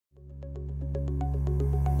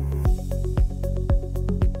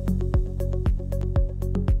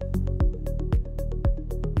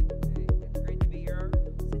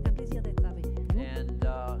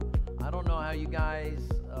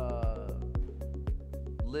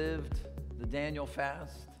lived the Daniel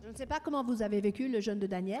fast. Je ne sais pas comment vous avez vécu le jeûne de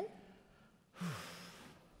Daniel,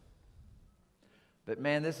 But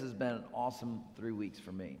man, this has been an awesome 3 weeks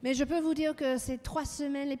for me. mais je peux vous dire que c'est 3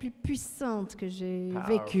 semaines les plus puissantes que j'ai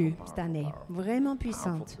Powerful, vécues powerful, cette année. powerful. Vraiment Powerful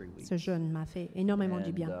puissante. 3 weeks. Ce jeûne m'a fait énormément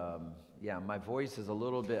du bien. Yeah, my voice is a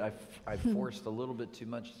little bit, I forced a little bit too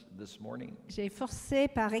much this morning. J'ai forcé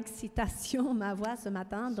par excitation ma voix ce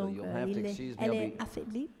matin, So donc you'll have to excuse me, elle I'll est be-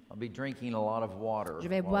 affaiblie. I'll be drinking a lot of water. Je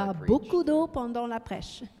vais while I boire preach. beaucoup d'eau pendant la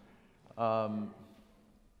prêche.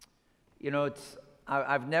 You know,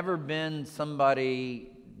 I've never been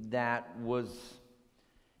somebody that was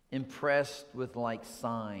impressed with like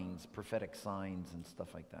signs, prophetic signs and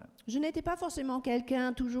stuff like that. Je n'étais pas forcément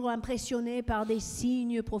quelqu'un toujours impressionné par des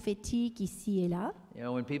signes prophétiques ici et là. You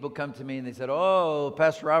know, when people come to me and they said, "Oh,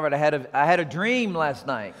 Pastor Robert, I had a dream last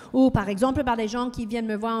night." Ou par exemple par des gens qui viennent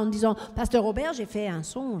me voir en disant « Pasteur Robert, j'ai fait un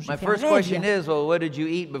songe, j'ai My fait un first rêve. question is, well, what did you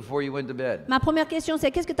eat before you went to bed? Ma première question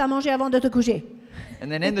c'est « Qu'est-ce que tu as mangé avant de te coucher ?» And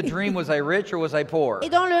then in the dream, was I rich or was I poor? Et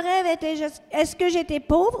dans le rêve, est-ce que j'étais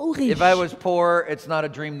pauvre ou riche? If I was poor, it's not a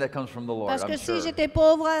dream that comes from the Lord, Parce que I'm si sure. j'étais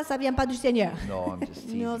pauvre, ça vient pas du Seigneur. No, I'm just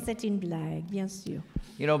Non, teasing. c'est une blague, bien sûr.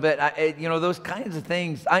 You know, but you know, those kinds of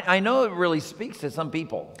things, I know it really speaks to some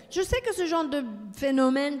people. Je sais que ce genre de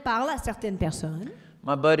phénomène parle à certaines personnes.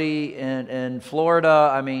 My buddy in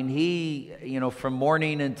Florida, I mean, he, you know, from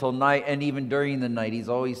morning until night, and even during the night, he's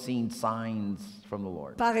always seen signs from the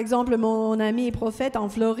Lord. Par exemple, mon ami prophète en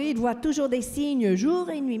Floride voit toujours des signes jour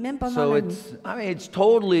et nuit, même pendant So la nuit. it's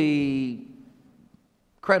totally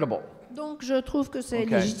credible. Donc je trouve que c'est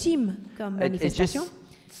Okay. légitime comme manifestation.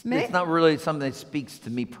 Mais It's not really something that speaks to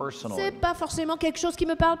me personally. c'est pas forcément quelque chose qui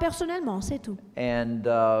me parle personnellement, c'est tout. And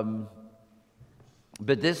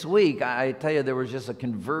but this week, I tell you, there was just a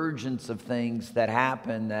convergence of things that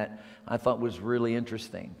happened that I thought was really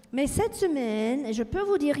interesting. Mais cette semaine, je peux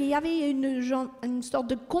vous dire, il y avait une sorte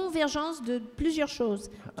de convergence de plusieurs choses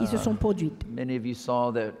qui se sont produites. Many of you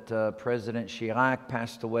saw that President Chirac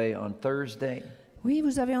passed away on Thursday. Oui,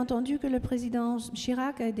 vous avez entendu que le président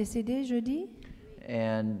Chirac est décédé jeudi?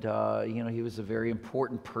 And, you know, he was a very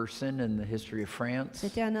important person in the history of France.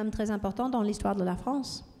 C'était un homme très important dans l'histoire de la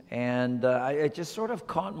France. And it just sort of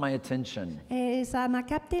caught my attention. Et ça m'a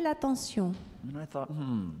capté l'attention. And I thought,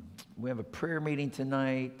 we have a prayer meeting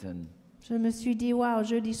tonight, and, Je me suis dit, waouh,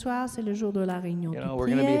 jeudi soir, c'est le jour de la réunion you de know, we're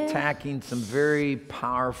going to be prière. attacking some very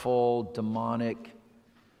powerful, demonic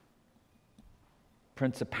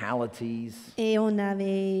principalities. Et on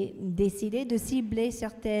avait décidé de cibler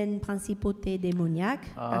certaines principautés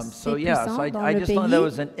démoniaques assez So yeah, so puissantes dans I le just pays. thought that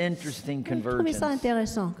was an interesting Je trouvais ça convergence.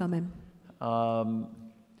 intéressant quand même.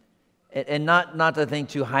 And not to think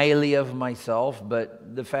too highly of myself,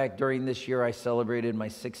 but the fact during this year I celebrated my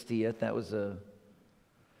 60th, that was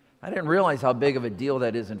I didn't realize how big of a deal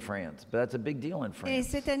that is in France, but that's a big deal in Et France.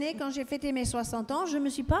 cette année, quand j'ai fêté mes 60 ans, je ne me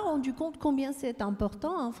suis pas rendu compte combien c'est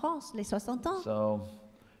important en France, les 60 ans. So,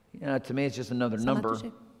 you know, to me it's just another Ça m'a number.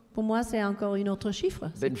 touché. Pour moi, c'est encore une autre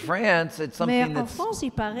chiffre. But in France, it's Mais something en France,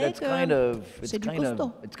 il paraît that's que c'est du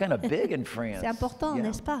costaud. it's kind of big in France. C'est important, Yeah.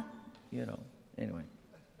 n'est-ce pas? You know, anyway.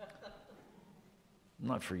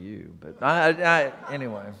 Not for you, but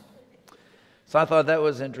anyway. So I thought that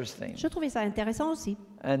was interesting. Je trouvais ça intéressant aussi.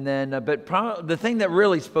 And then, but the thing that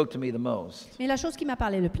really spoke to me the most, Mais la chose qui m'a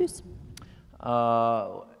parlé le plus,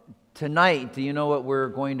 tonight, do you know what we're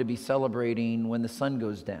going to be celebrating when the sun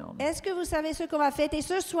goes down? est-ce que vous savez ce qu'on va fêter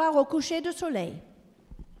ce soir au coucher du soleil?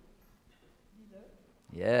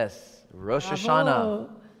 Yes, Rosh Bravo. Hashanah.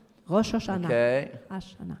 Rosh Hashanah. Okay,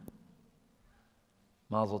 Hashanah.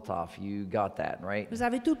 Mazel Tov, you got that, right? Vous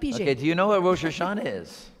avez tout pigé. Okay, do you know what Rosh Hashanah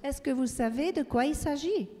is? Est-ce que vous savez de quoi il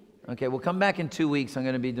s'agit? Okay, we'll come back in 2 weeks. I'm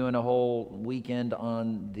going to be doing a whole weekend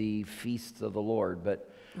on the feasts of the Lord, but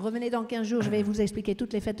Revenez dans 15 jours, je vais vous expliquer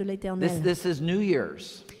toutes les fêtes de l'Éternel. this is New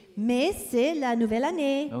Year's. Mais c'est la nouvelle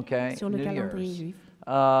année Okay, sur le New calendrier Year's. juif.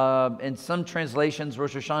 In some translations,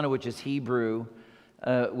 Rosh Hashanah, which is Hebrew,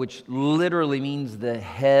 which literally means the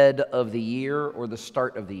head of the year or the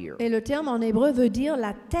start of the year. Et le terme en hébreu veut dire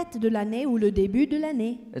la tête de l'année ou le début de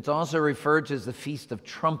l'année. It's also referred to as the Feast of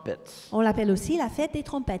Trumpets, On l'appelle aussi la fête des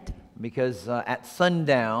trompettes. because at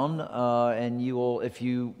sundown, and you will, if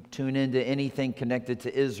you tune into anything connected to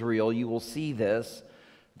Israel, you will see this.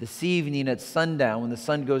 This evening at sundown, when the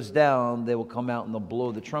sun goes down, they will come out and they'll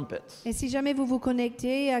blow the trumpets. Et si jamais vous vous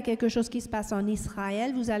connectez à quelque chose qui se passe en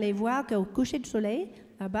Israël, vous allez voir qu'au coucher du soleil,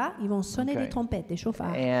 là-bas, ils vont sonner Okay. des trompettes, des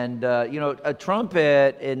chauffards. And, you know, a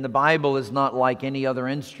trumpet in the Bible is not like any other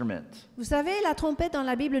instrument. Vous savez, la trompette dans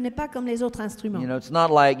la Bible n'est pas comme les autres instruments. You know, it's not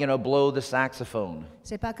like, you know, blow the saxophone.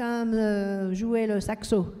 C'est pas comme jouer le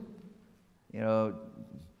saxo. You know,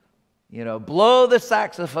 You know, blow the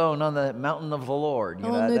saxophone on the mountain of the Lord. You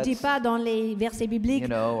On know, ne that's- dit pas dans les versets bibliques, You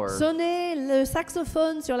know, or- sonnez le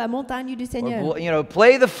saxophone sur la montagne du Seigneur. or, you know,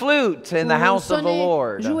 play the flute in the Ou house of the sonnez,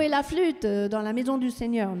 Lord. jouez la flûte dans la maison du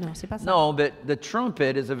Seigneur. Non, c'est pas ça. No, but the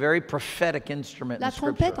trumpet is a very prophetic instrument in La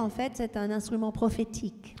trompette, Scripture. en fait, c'est un instrument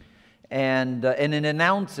prophétique And it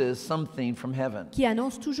announces something from heaven. qui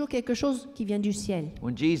annonce toujours quelque chose qui vient du ciel.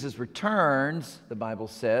 When Jesus returns, the Bible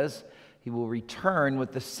says, he will return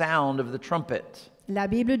with the sound of the trumpet. La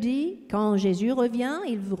Bible dit, quand Jésus revient,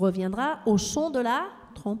 il reviendra au son de la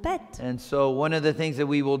trompette. And so one of the things that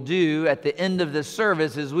we will do at the end of this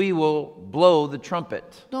service is we will blow the trumpet.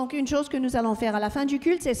 Donc, une chose que nous allons faire à la fin du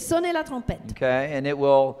culte, c'est sonner la trompette. Okay? And it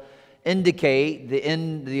will indicate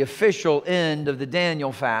the official end of the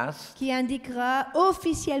Daniel fast, Qui indiquera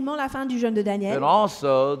officiellement la fin du jeûne de Daniel, but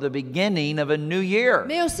also the beginning of a new year.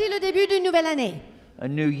 mais aussi le début d'une nouvelle année, A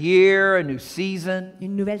new year, a new season.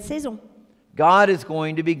 une nouvelle saison. God is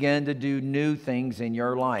going to begin to do new things in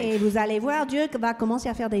your Et life vous allez voir, Dieu va commencer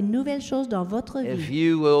à faire des nouvelles choses dans votre if vie.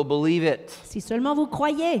 you will believe it. Si seulement vous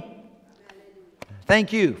croyez.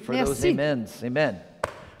 Thank you for those Merci. amens. Amen.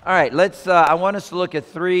 All right, let's. I want us to look at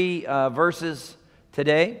three verses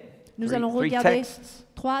today. Nous allons Three regarder texts.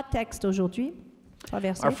 3 textes aujourd'hui, 3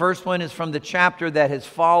 versets. Our first one is from the chapter that has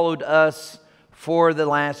followed us for the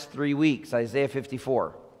last 3 weeks, Isaiah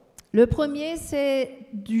 54. Le premier, c'est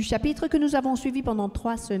du chapitre que nous avons suivi pendant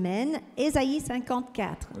 3 semaines, Ésaïe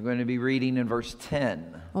 54. We're going to be reading in verse 10.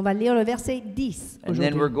 On va lire le verset 10 And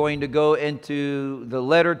then we're aujourd'hui. going to go into the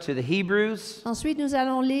letter to the Hebrews, Ensuite, nous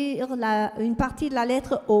allons lire une partie de la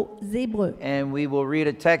lettre aux Hébreux. and we will read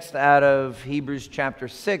a text out of Hebrews chapter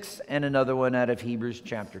 6 and another one out of Hebrews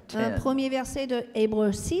chapter Un 10. premier verset de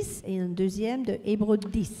Hébreux 6 et un deuxième de Hébreux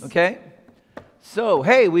 10. Okay? So,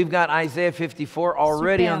 hey, we've got Isaiah 54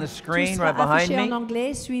 already Super. on the screen Tout sera right behind affiché en me.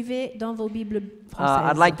 anglais. Suivez dans vos Bibles I'd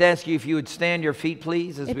françaises. like to ask you if you would stand your feet,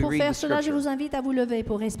 please, as Et we pour read faire the cela, je scripture. vous invite à vous lever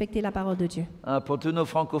pour respecter la parole de Dieu. Pour tous nos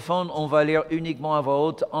francophones, on va lire uniquement à voix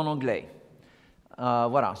haute en anglais.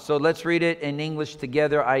 Voilà. So let's read it in English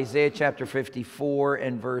together. Isaiah chapter 54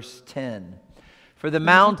 and verse 10. For the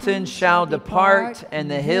mountains shall depart and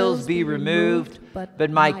the hills be removed, but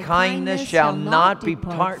my kindness shall not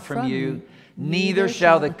depart from you, neither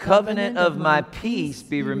shall the covenant of my peace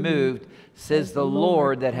be removed, says the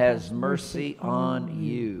Lord that has mercy on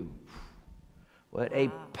you. What a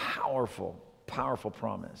powerful, powerful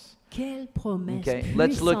promise. Quelle promesse Okay,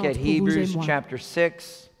 let's look at puissante pour vous et Hebrews moi. chapter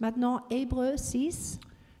 6, Maintenant, Hébreux 6,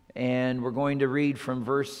 and we're going to read from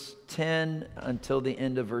verse 10 until the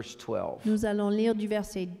end of verse 12. nous allons lire du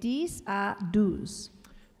verset 10 à 12.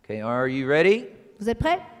 Okay, are you ready? Vous êtes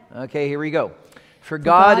prêts? Okay, here we go. For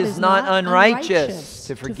God is not unrighteous unrighteous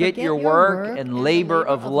to forget your work and labor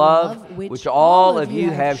of love, which all of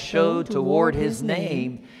you have showed toward his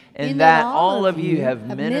name, and that all of you have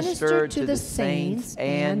ministered to the saints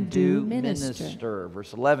and do minister.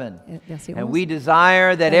 Verse 11. Verset And 11. we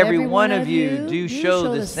desire that every one of you do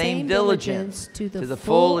show the same diligence to the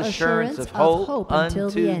full assurance of hope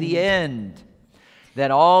unto the end. That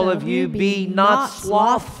all of you be not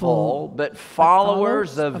slothful, but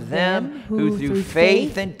followers of them who through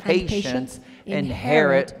faith and patience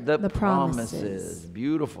inherit the promises.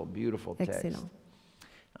 Beautiful, beautiful text. Excellent.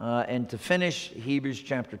 And to finish, Hebrews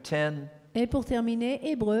chapter 10, Et pour terminer,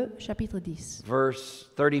 Hébreux chapitre 10, verse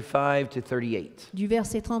 35 to 38. du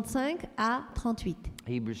verset 35 à 38.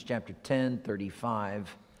 Hebrews chapter 10, 35.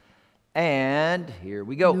 And here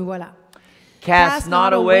we Nous go. voilà. Cast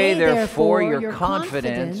not away, therefore, your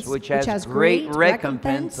confidence, which has great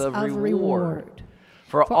recompense of reward.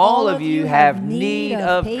 For all of you have need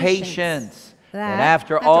of patience, that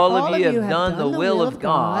after all of you have done the will of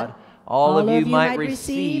God, all of you might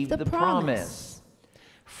receive the promise.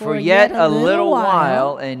 For yet a little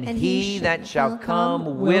while, and he that shall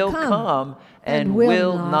come will come, and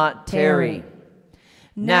will not tarry.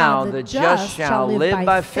 Now the just shall live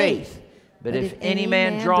by faith. But if any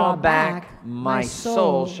man draw back, my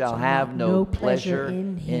soul shall have no pleasure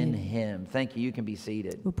in him. Thank you. You can be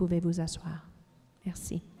seated. Vous pouvez vous asseoir.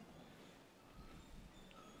 Merci.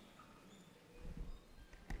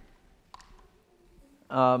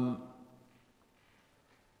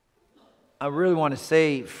 I really want to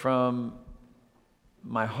say from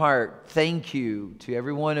my heart, thank you to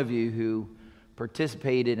every one of you who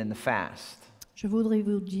participated in the fast. Je voudrais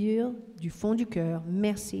vous dire du fond du cœur,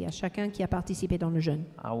 merci à chacun qui a participé dans le jeûne.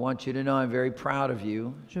 I want you to know I'm very proud of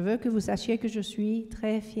you. Je veux que vous sachiez que je suis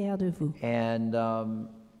très fier de vous. And,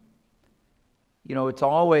 you know, it's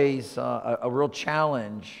always a real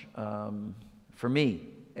challenge for me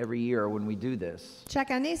every year when we do this. Chaque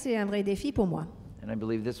année, c'est un vrai défi pour moi. And I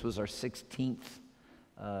believe this was our 16th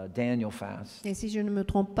Daniel fast. Et si je ne me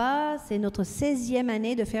trompe pas, c'est notre 16e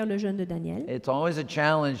année de faire le jeûne de Daniel. It's always a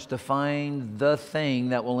challenge to find the thing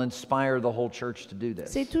that will inspire the whole church to do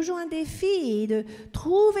this. C'est toujours un défi de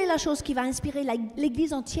trouver la chose qui va inspirer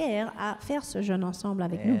l'Église entière à faire ce jeûne ensemble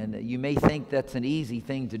avec nous. And you may think that's an easy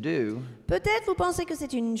thing to do, Peut-être vous pensez que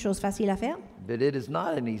c'est une chose facile à faire. but it is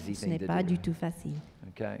not an easy Ce n'est thing to pas do. du tout facile.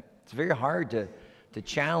 Okay? It's very hard to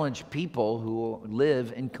challenge people who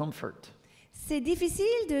live in comfort. C'est difficile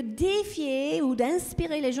de défier ou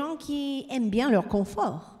d'inspirer les gens qui aiment bien leur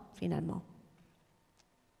confort, finalement.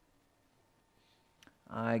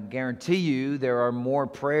 I guarantee you there are more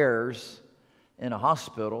prayers in a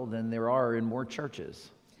hospital than there are in more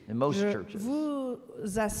churches, in most Je churches. vous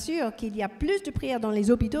assure qu'il y a plus de prières dans les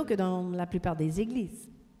hôpitaux que dans la plupart des églises.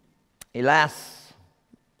 Hélas.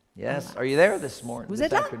 Yes, are you there this morning? Vous this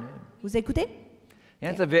êtes là? afternoon? Vous écoutez?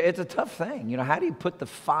 Yeah, it's a tough thing. You know, how do you put the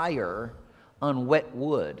fire on wet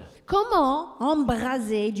wood? Comment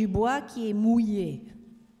embraser du bois qui est mouillé?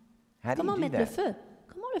 How do Comment you do mettre le that? feu?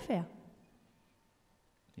 Comment le faire?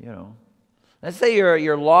 You know, let's say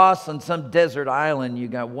you're lost on some desert island. You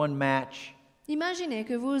got one match. Imaginez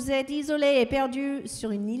que vous êtes isolé et perdu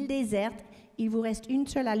sur une île déserte. Il vous reste une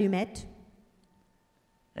seule allumette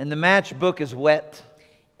And the matchbook is wet.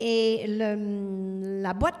 et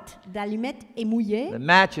la boîte d'allumettes est mouillée. The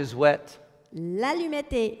match is wet.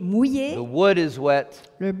 L'allumette est mouillée. The wood is wet.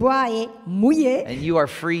 Le bois est mouillé. And you are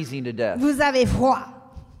freezing to death. Vous avez froid.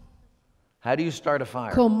 How do you start a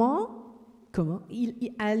fire? Comment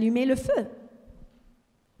allumer le feu?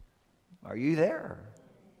 Are you there?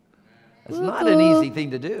 It's Coucou. not an easy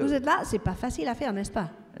thing to Vous do. êtes là, c'est pas facile à faire, n'est-ce pas?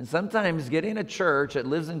 And sometimes getting a church that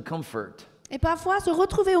lives in comfort Et parfois, se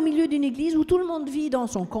retrouver au milieu d'une église où tout le monde vit dans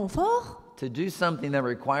son confort to do something that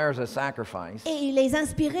requires a sacrifice et les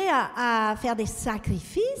inspirer à faire des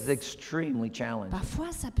sacrifices, is extremely challenging. parfois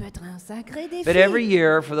ça peut être un sacré défi. But every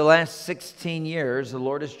year for the last 16 years, the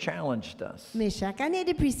Lord has challenged us. Mais chaque année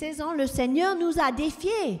depuis 16 ans, le Seigneur nous a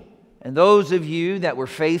défiés. And those of you that were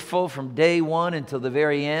faithful from day one until the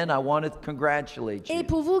very end, I want to congratulate Et you.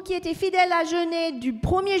 pour vous qui étiez fidèles à jeûner du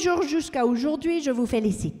premier jour jusqu'à aujourd'hui, je vous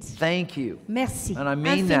félicite. Thank you. Merci. And I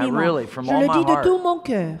mean that infiniment. really from Je all le my dis de heart. tout mon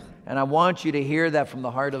cœur. And I want you to hear that from the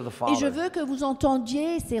heart of the Et je Father. veux que vous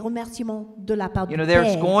entendiez ces remerciements de la part You du know,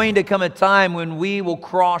 there's Père. going to come a time when we will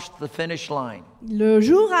cross the finish line. Le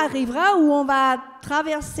jour arrivera où on va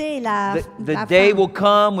traverser la The day fin. will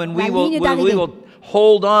come when La we will, ligne when we d'arrivée. will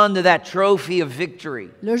hold on to that trophy of victory.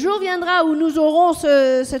 Le jour viendra où nous aurons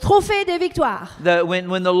ce trophée de victoire.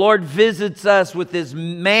 When the Lord visits us with His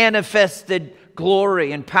manifested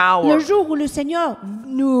glory and Le power. jour où le Seigneur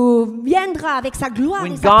nous viendra avec sa gloire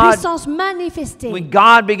When et sa God- puissance manifestée. When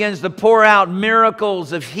God begins to pour out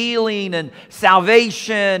miracles of healing and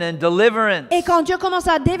salvation and deliverance. Et quand Dieu commence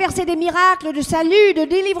à déverser des miracles de salut, de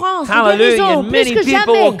délivrance, de Hallelujah. guérison, And plus many que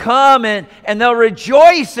people will jamais. come and they'll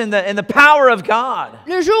rejoice in the power of God.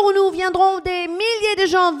 Le jour où nous viendrons des milliers de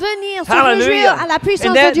gens venir se réjouir Hallelujah. à la puissance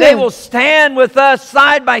And de Dieu. they will stand with us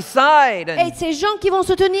side by side. Et ces gens qui vont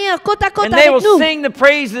se tenir côte à côte And they avec will nous sing the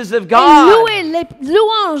praises of et God. louer les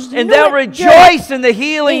louanges, And louer they'll Dieu rejoice in the et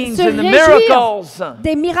healings se and the réjouir miracles.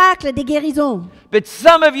 des miracles, des guérisons. But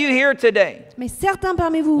some of you here today Mais certains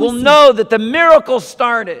parmi vous will aussi, know that the miracle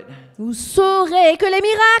started vous saurez que les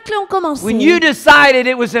miracles ont commencé when you decided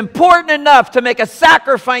it was important enough to make a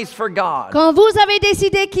sacrifice for God. quand vous avez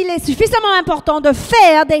décidé qu'il est suffisamment important de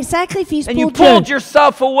faire des sacrifices And you pour Dieu. pulled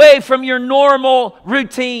yourself away from your normal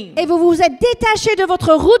routine. Et vous vous êtes détaché de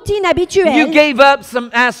votre routine You habituelle. gave up some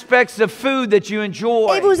aspects of food that you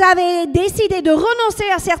enjoy. Et vous avez décidé de renoncer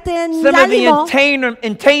à certains Some of the aliments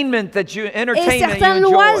entertainment that you et entertainment certains you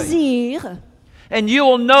enjoy. loisirs. And you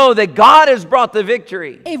will know that God has brought the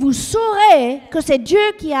victory Et vous saurez que c'est Dieu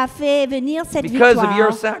qui a fait venir cette because of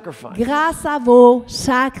your victoire sacrifice. grâce à vos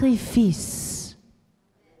sacrifices.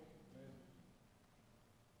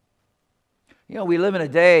 You know, we live in a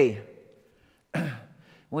day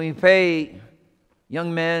when we pay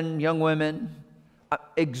young men, young women, an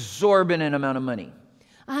exorbitant amount of money.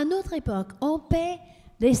 À notre époque, on paie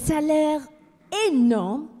des salaires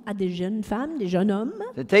énormes à des jeunes femmes, des jeunes hommes,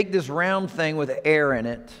 To take this round thing with air in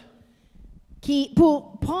it qui,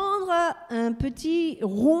 pour prendre un petit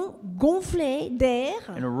rond gonflé d'air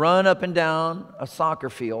and run up and down a soccer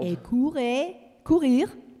field. et courir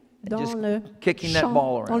dans just le kicking that champ,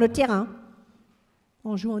 ball around. dans le terrain,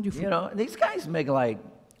 en jouant du foot. You know, these guys make like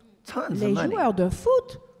tons Les of money. joueurs de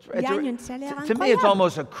foot It's- gagnent un salaire to me, it's incroyable.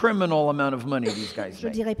 almost a criminal amount of money these guys Je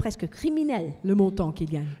make. dirais presque criminel, le montant qu'ils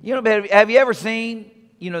gagnent. You know, but have you ever seen,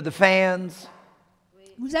 the fans?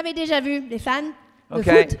 Vous avez déjà vu les fans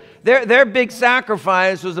Okay? foot. Their big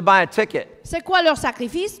sacrifice was to buy a ticket. C'est quoi leur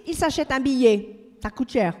sacrifice? Ils s'achètent un billet. Ça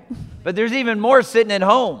coûte cher. But there's even more sitting at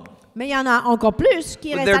home. Mais il y en a encore plus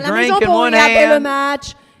qui With restent à their la maison drink in pour one regarder le hand.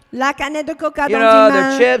 match, la canette de coca You dans know, une their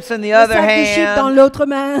main, chips in the le other sac de chips dans hand. l'autre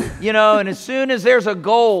main. You know, and as soon as there's a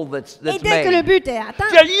goal that's Et dès que le made, but est atteint,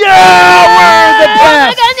 yeah, we're the on a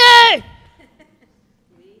best. gagné!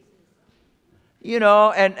 You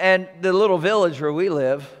know, and the little village where we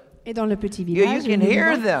live, Et dans le petit you village, can nous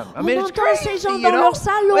hear vivons, them. I on mean, it's entend crazy, ces gens you dans know. leur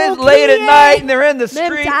salon It's late at crier. night and they're in the Même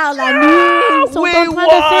street. tard la nuit, ils sont We en train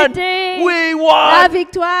won! de fêter We la won!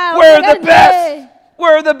 victoire. We're on a the gagné. best!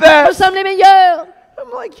 We're the Nous best! sommes les meilleurs.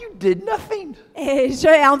 I'm like, you did nothing. Et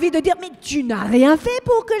j'ai envie de dire, mais tu n'as rien fait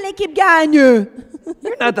pour que l'équipe gagne.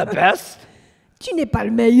 You're not the best. Tu n'es pas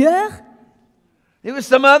le meilleur. It was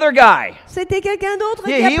some other guy. C'était quelqu'un d'autre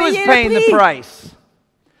qui Yeah, a he was payé paying le the prix. price.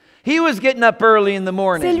 He was getting up early in the C'est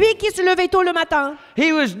morning. lui qui se levait tôt le matin.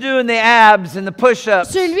 He was doing the abs and the push-ups.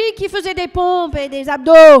 C'est lui qui faisait des pompes et des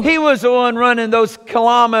abdos. He was the one running those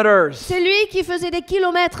kilometers. C'est lui qui faisait des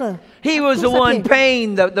kilomètres. He was the Course à one pied.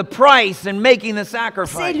 paying the price and making the C'est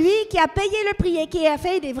sacrifice. lui qui a payé le prix et qui a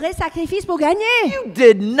fait des vrais sacrifices pour gagner. You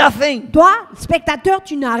did nothing. Toi, spectateur,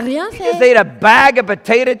 tu n'as rien You just fait. ate a bag of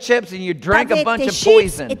potato chips and you drank a T'avais bunch tes of chips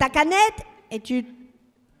poison et ta canette et tu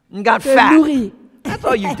and got te fat. nourris. That's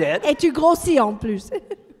all you did. Et tu grossis en plus.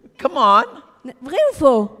 Come on. Vrai ou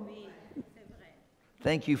faux?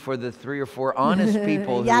 Thank you for the 3 or 4 honest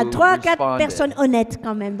people Il y a who 3-4 personnes responded. honnêtes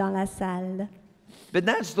quand même dans la salle. But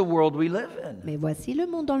that's the world we live in. Mais voici le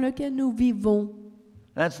monde dans lequel nous vivons.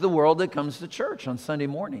 That's the world that comes to church on Sunday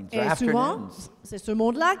mornings or Et souvent, afternoons. c'est ce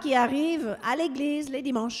monde-là qui arrive à l'église les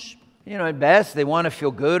dimanches. You know, at best, they want to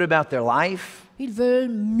feel good about their life. Ils veulent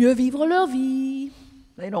mieux vivre leur vie.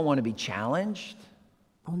 They don't want to be challenged.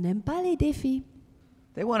 On n'aime pas les défis.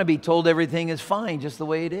 They want to be told everything is fine just the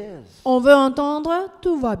way it is. On veut entendre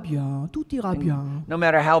tout va bien, tout ira bien. No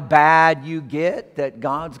matter how bad you get, that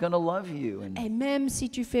God's going to love you. And Et même si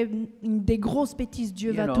tu fais des grosses bêtises,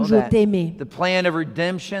 Dieu you va know, toujours that t'aimer. the plan of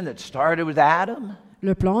redemption that started with Adam,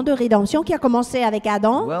 Le plan de rédemption qui a commencé avec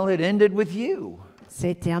Adam, well, it ended with you.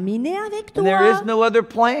 c'est terminé avec And there is toi. no other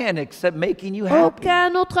plan except making you happy.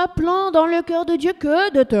 Aucun autre plan dans le cœur de Dieu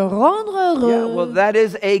que de te rendre Yeah, well, heureux. that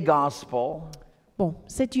is a gospel. Bon,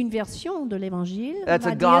 c'est une version de l'évangile, on That's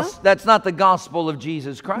va a dire. that's not the gospel of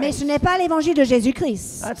Jesus Mais ce Christ. n'est pas l'évangile de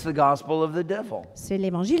Jésus-Christ. That's the gospel of the devil. C'est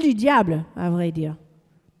l'évangile du diable, à vrai dire.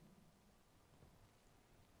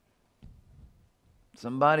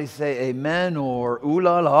 Somebody say amen or ooh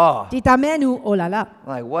la la. Dites amen ou oh là là.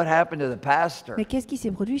 Like, what happened to the pastor? Mais qu'est-ce qui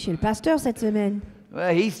s'est produit chez le pasteur cette semaine?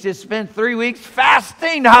 Well, he's just spent 3 weeks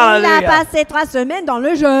fasting. Il a Hallelujah. passé 3 semaines dans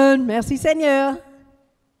le jeûne. Merci Seigneur.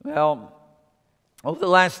 Well, over the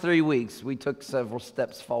last 3 weeks, we took several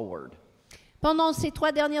steps forward. Pendant ces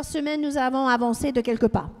 3 dernières semaines, nous avons avancé de quelques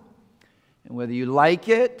pas. And whether you like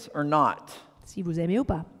it or not, Si vous aimez ou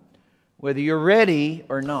pas. whether you're ready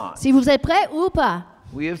or not, Si vous êtes prêts ou pas.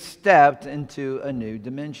 we have stepped into a new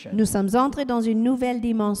dimension. Nous sommes entrés dans une nouvelle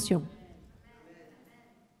dimension.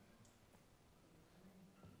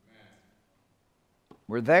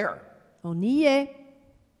 We're there. On y est.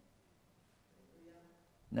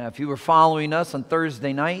 Now, if you were following us on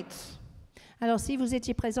Thursday nights, Alors si vous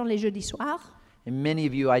étiez présents les jeudis soirs, and many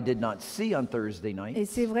of you I did not see on Thursday et nights,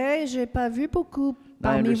 c'est vrai, je n'ai pas vu beaucoup I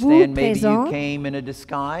parmi vous understand maybe présents. you came in a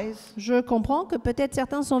disguise. Je comprends que peut-être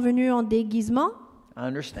certains sont venus en déguisement. I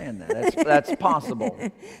understand that. That's possible.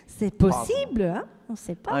 C'est possible, hein? On ne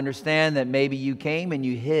sait I pas. understand that maybe you came and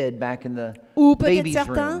you hid back in the Ou peut-être baby's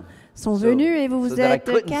certains room. sont So- venus et vous vous so that I êtes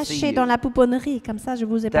couldn't see cachés you. dans la pouponnerie. Comme ça, je ne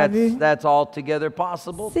vous ai pas vu. That's altogether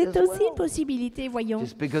possible C'est as aussi une well. possibilité, voyons.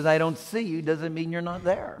 Just because I don't see you doesn't mean you're not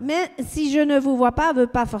there. Mais si je ne vous vois pas, ne veut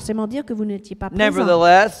pas forcément dire que vous n'étiez pas présent.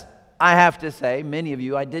 Nevertheless, I have to say, many of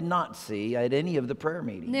you I did not see at any of the prayer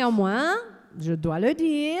meetings. Néanmoins, je dois le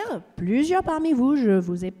dire, plusieurs parmi vous, je ne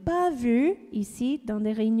vous ai pas vu ici dans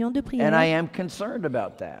des réunions de And I prière. am concerned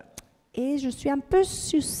about that. Et je suis un peu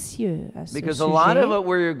soucieux à ce Because a lot of sujet. what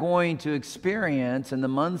we're going to experience in the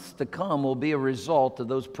months to come will be a result of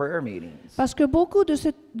those prayer meetings. Parce que beaucoup de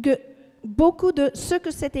ce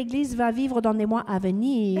que cette Église va vivre dans les mois à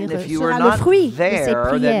venir And if you are sera le not fruit de ces there, that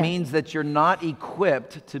prières. means that you're not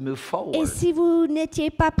equipped to move Et forward. si vous n'étiez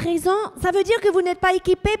pas présent, ça veut dire que vous n'êtes pas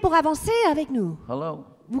équipé pour avancer avec nous. Hello?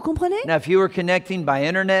 Vous comprenez? Now, if you were connecting by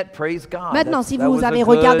internet, praise God. Maintenant, si that vous was a avez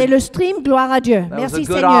good- regardé le stream, gloire à Dieu. that was a Merci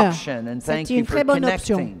good Seigneur. option, and thank C'est you une for très bonne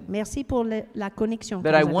option. connecting. Merci pour la connexion. que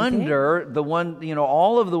But I vous avez fait. wonder,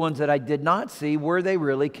 all of the ones that I did not see, were they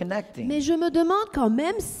really connecting? Mais je me demande quand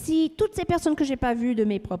même si toutes ces personnes que j'ai pas vues de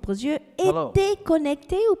mes propres yeux Hello. étaient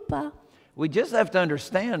connectées ou pas. We just have to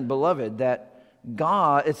understand, beloved, that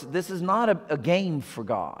this is not a game for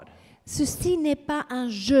God. Ceci n'est pas un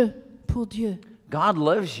jeu pour Dieu. God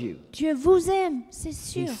loves you. Dieu vous aime, c'est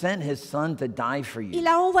He sûr. sent His Son to die for you. Il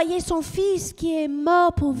a envoyé son Fils qui est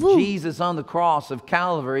mort pour vous. Jesus on the cross of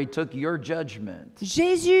Calvary took your judgment.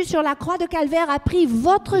 Jésus sur la croix de Calvaire a pris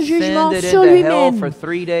votre jugement Descended sur into hell lui-même. for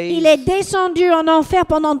 3 days. Il est descendu en enfer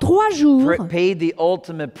pendant 3 jours. Paid the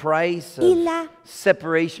ultimate price of Il a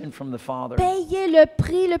separation from the Father. payé le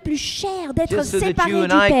prix le plus cher d'être Just so that séparé you du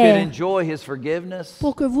and I could Père. enjoy His forgiveness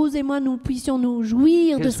Pour que vous et moi nous puissions nous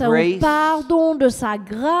jouir de His son grace pardon, de sa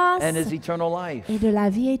grâce and His eternal life. et de la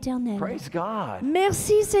vie éternelle. Praise God.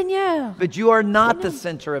 Merci Seigneur. But you are not the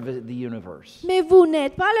center of the universe. Mais vous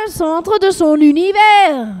n'êtes pas le centre de son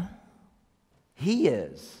univers. He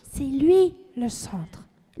is. C'est lui le centre,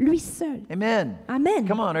 lui seul. Amen. Amen.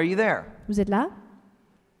 Come on, are you there? Vous êtes là?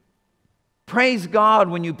 Praise God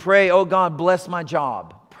when you pray, oh God, bless my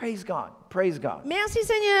job. Praise God. Praise God. Merci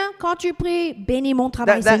Seigneur. Quand tu pries, bénis mon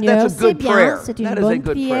travail That's Seigneur. a C'est good bien, prayer. c'est une That is a bonne good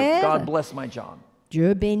prayer. prière. God bless my job.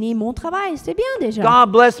 Dieu bénit mon travail, c'est bien déjà.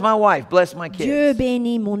 God bless my wife, bless my Dieu kids.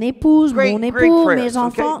 bénit mon épouse, Great, mon great époux, prayers, mes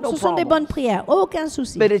enfants. okay? No Ce sont des problems. bonnes prières, aucun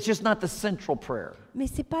souci. But it's just not the central prayer. Mais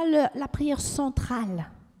ce n'est pas la prière centrale.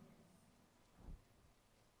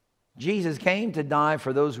 Jesus came to die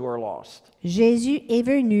for those who are lost. Jésus est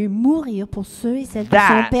venu mourir pour ceux et celles qui That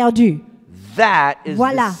sont perdus. That is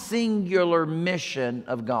Voilà. the singular mission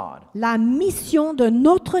of God. La mission de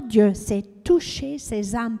notre Dieu, c'est toucher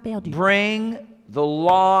ces âmes perdues Bring the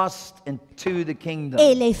lost into the kingdom.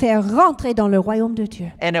 et les faire rentrer dans le royaume de Dieu.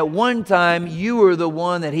 And at one time, you were the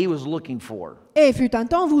one that He was looking for. Et fut un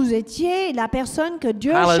temps, vous étiez la personne que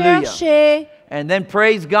Dieu Hallelujah. cherchait. And then,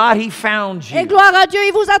 praise God, He found Et you. gloire à Dieu,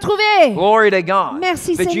 il vous a trouvé. Glory to God.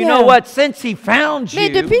 Merci, But you Seigneur. know what? Since He found Mais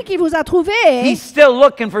you, depuis qu'il vous a trouvé, He's still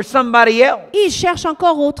looking for somebody else. il cherche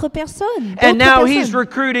encore autre personne. And now d'autres He's personnes.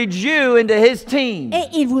 recruited you into His team.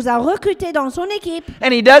 Et il vous a recruté dans son équipe.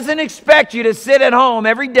 And He doesn't expect you to sit at home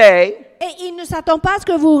every day Et il ne s'attend pas à ce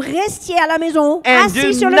que vous restiez à la maison, and assis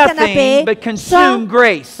do sur le nothing canapé, but sans consume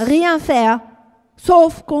grace. rien faire,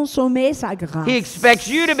 sauf consommer sa grâce. He expects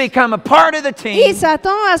you to become a part of the Il team,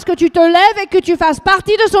 s'attend à ce que tu te lèves et que tu fasses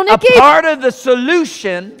partie de son a équipe. part of the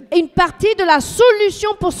solution Une partie de la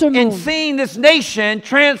solution pour ce in monde. seeing this nation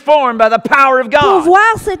transformed by the power of Pour God.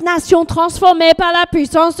 voir cette nation transformée par la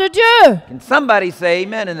puissance de Dieu. Can somebody say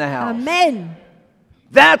amen in the house? Amen.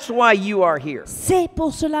 That's why you are here. C'est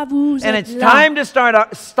pour cela vous And êtes it's là. time to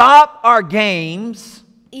stop our games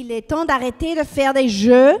Il est temps d'arrêter de faire des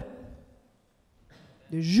jeux,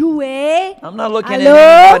 de jouer. I'm not looking Allô?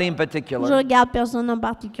 at anybody in Je particular, regarde personne en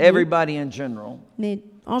particulier, everybody in general. mais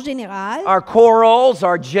en général, Our quarrels,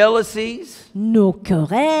 our jealousies, nos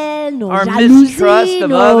querelles, nos Our mistrust jalousies, of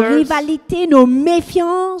nos others. rivalités, nos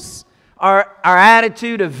méfiances, our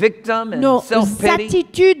attitude of victim and nos self-pity.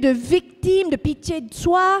 attitudes de victime, de pitié de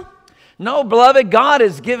soi. No, beloved, God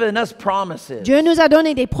has given us promises. Dieu nous a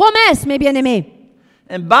donné des promesses, mes bien-aimés.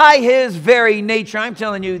 And by His very nature, I'm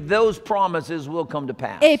telling you, those promises will come to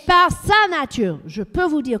pass. Et par sa nature, je peux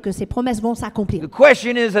vous dire que ces promesses vont s'accomplir. The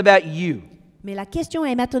question is about you. Mais la question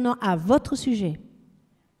est maintenant à votre sujet.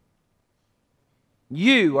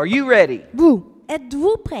 You, are you ready? Vous,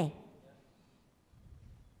 êtes-vous prêts?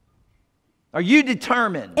 Are you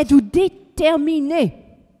determined? Êtes-vous déterminés?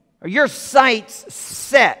 Are your sights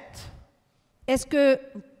set? Est-ce que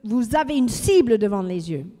vous avez une cible devant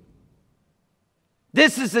les yeux?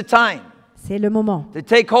 This is the time C'est le moment to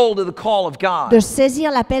take hold of the call of de God. saisir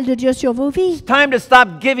l'appel de Dieu sur vos vies. It's time to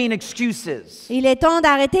stop giving excuses Il est temps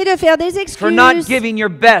d'arrêter de faire des for not excuses, giving your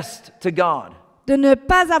best to God. de ne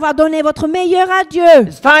pas avoir donné votre meilleur à Dieu.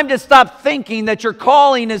 It's time to stop thinking that your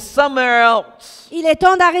calling is somewhere else. Il est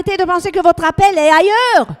temps d'arrêter de penser que votre appel est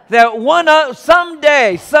ailleurs. That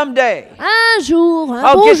someday, Un jour, un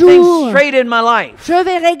I'll beau get things jour, straight in my life. je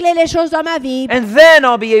vais régler les choses dans ma vie. And then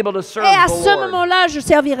I'll be able to serve Et à the ce Lord. moment-là, je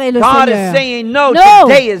servirai le God is Seigneur. saying, no, No.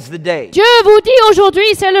 today is the day. Dieu vous dit aujourd'hui,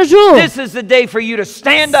 c'est le jour. This is the day for you to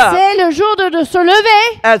stand up C'est le jour de se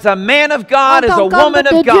lever as a man of en God, as a tant qu'homme woman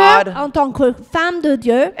de of Dieu, God, en tant que femme de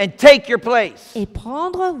Dieu, and take your place. et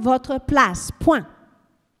prendre votre place. Point.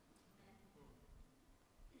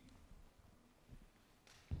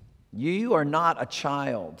 You are not a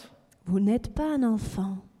child. Vous n'êtes pas un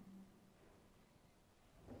enfant.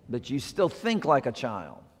 but you still think like a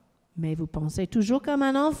child. Mais vous pensez toujours comme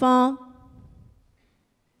un enfant.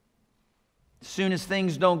 As soon as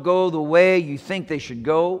things don't go the way you think they should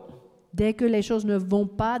go, Dès que les choses ne vont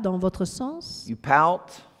pas dans votre sens, you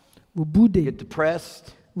pout, vous you boudez, get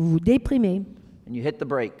depressed, vous vous déprimez and you hit the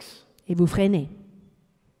brakes. et vous freinez.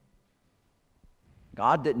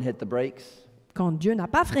 God didn't hit the brakes. Quand Dieu n'a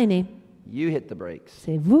pas freiné, You hit the brakes.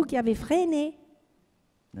 c'est vous qui avez freiné.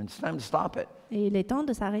 And it's time to stop it. Et il est temps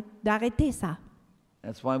d'arrêter ça.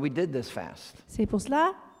 That's why we did this fast. C'est pour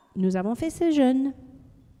cela que nous avons fait ce jeûne.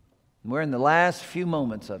 We're in the last few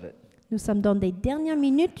moments of it. Nous sommes dans les dernières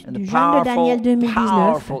minutes And du the jeûne de Daniel 2019.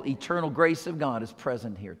 powerful, eternal grace of God is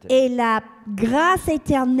present here today. Et la grâce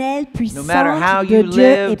éternelle No puissante matter how de you Dieu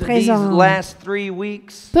est lived these présente. last 3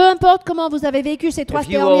 weeks, Peu importe comment vous avez vécu ces 3 if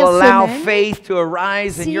you will dernières allow semaines, faith to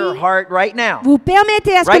arise in Si your heart right now, vous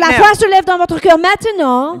permettez à ce Right que la now. foi se lève dans votre cœur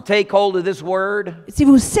maintenant, and take hold of this word, si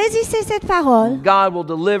vous saisissez cette parole, God will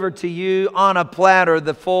deliver to you on a platter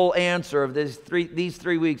the full answer of these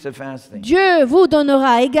 3 weeks of fasting. Dieu vous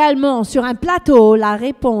donnera également sur un plateau la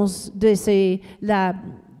réponse de ces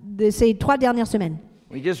 3 dernières semaines.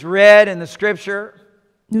 We just read in the scripture,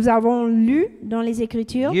 Nous avons lu dans les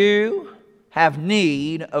Écritures, you have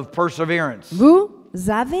need of perseverance. vous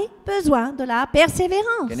avez besoin de la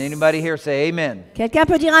persévérance. Can anybody here say amen? Quelqu'un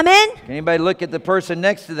peut dire Amen? Can anybody look at the person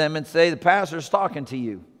next to them and say, the pastor's talking to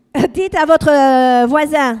you? Dites à votre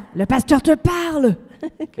voisin, le pasteur te parle.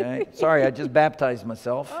 Okay. Sorry, I just baptized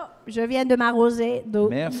myself. Je viens de m'arroser d'eau.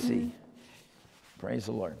 Merci. Praise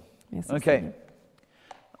the Lord. Merci, Okay. Seigneur.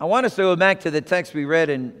 I want us to go back to the text we read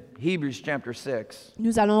in Hebrews chapter 6.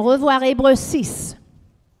 Nous allons revoir Hébreux 6.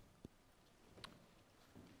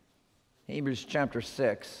 Hebrews chapter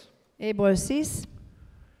 6. Hébreux 6.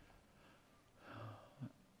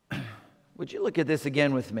 Would you look at this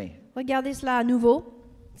again with me? Regardez cela à nouveau,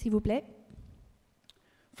 s'il vous plaît.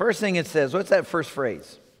 First thing it says, what's that first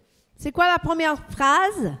phrase? C'est quoi la première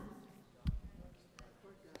phrase?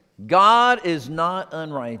 God is not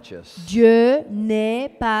unrighteous. Dieu n'est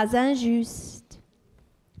pas injuste.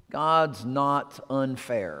 God's not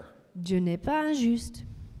unfair. Dieu n'est pas injuste.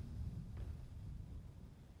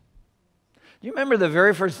 Do you remember the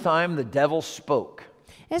very first time the devil spoke?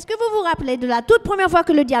 Est-ce que vous vous rappelez de la toute première fois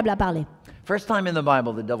que le diable a parlé First time in the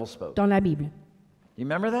Bible the devil spoke. dans la Bible? You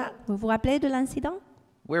remember that? Vous vous rappelez de l'incident?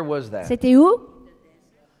 Where was that? C'était où?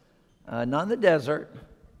 Not in the desert.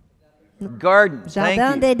 Garden. Jardin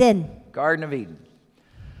Thank you. d'Éden. Garden of Eden.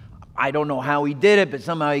 I don't know how he did it, but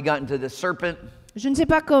somehow he got into the serpent. Je ne sais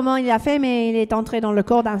pas comment il a fait, mais il est entré dans le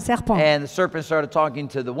corps d'un serpent. And the serpent started talking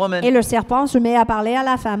to the woman. Et le serpent se met à parler à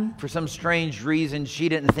la femme. For some strange reason, she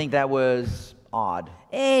didn't think that was odd.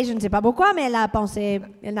 Et je ne sais pas pourquoi, mais elle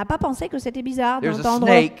n'a pas pensé que c'était bizarre There's a d'entendre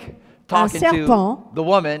snake un talking serpent to the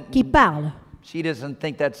woman. qui parle. She doesn't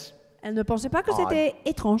think that's Elle ne pensait pas que Odd. c'était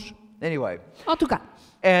étrange. anyway. En tout cas,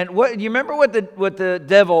 And what you remember what the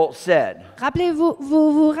devil said? rappelez-vous,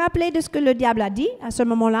 vous vous rappelez de ce que le diable a dit à ce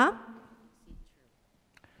moment-là?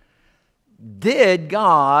 Did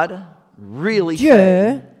God really Dieu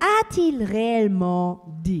say a-t-il réellement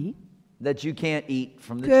dit that you can't eat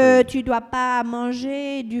from the que tree tu ne dois pas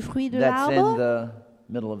manger du fruit de that's in l'arbre the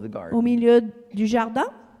middle of the au garden? milieu du jardin?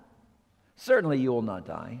 Certainly you will not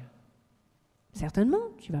die. Certainement,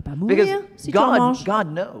 tu ne vas pas Because mourir si tu en manges. God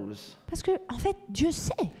knows Parce que, en fait, Dieu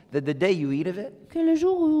sait that the day you eat of it, que le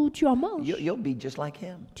jour où tu en manges, you'll be just like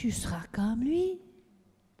him. tu seras comme lui.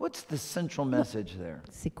 What's the central message there?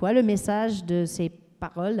 C'est quoi le message de ces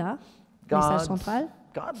paroles-là? Le message central?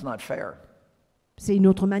 God's not fair. C'est une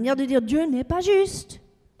autre manière de dire Dieu n'est pas juste.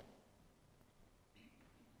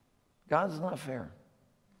 God's not fair.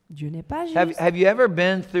 Dieu n'est pas juste. Have you ever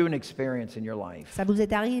been through an experience in your life? Ça vous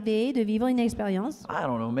est arrivé de vivre une expérience? I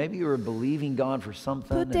don't know, maybe you were believing God for something.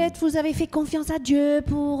 Peut-être vous avez fait confiance à Dieu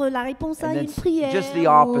pour la réponse à and une then prière. just the ou-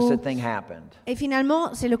 opposite thing happened. Et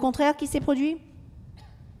finalement, c'est le contraire qui s'est produit.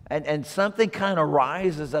 And something kind of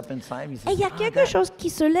rises up inside you. Et il y a "Ah, quelque that- chose qui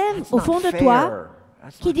se lève that's au not fond de fair. toi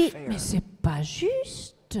That's qui not dit fair." mais c'est pas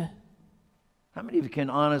juste. How many of you can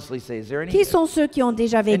honestly say, is there Qui sont ceux qui ont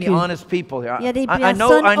déjà any vécu? honest people here? Il y a des I know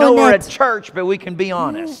personnes we're at honnêtes. church, but we can be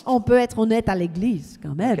honest. On peut être honnête à l'église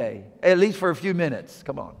quand même, Okay, at least for a few minutes.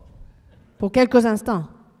 Come on. pour quelques instants,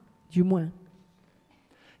 du moins.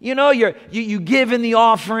 You know, you give in the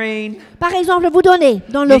offering. Par exemple, vous donnez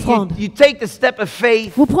dans You, l'offrande. you take the step of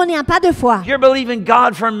faith. Vous prenez un pas de foi. You're believing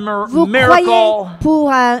God for a Vous miracle. croyez pour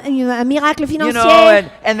un miracle You financier. know,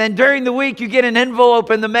 and then during the week you get an envelope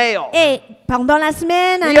in the mail. Et pendant la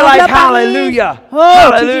semaine, un You're like, enveloppe arrive. hallelujah, Oh,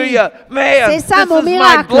 tu dis, hallelujah, man, c'est ça this mon is my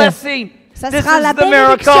miracle. blessing. Ça This sera is la the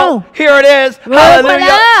miracle. bénédiction. Here it is. Oh, Hallelujah.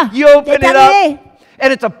 voilà. You open it Décalé. up,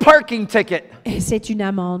 and it's a parking ticket. Et c'est une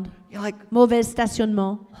amende. You're like, Mauvais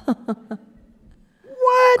stationnement. what?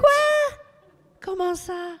 Quoi? Comment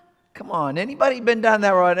ça? Come on, anybody been down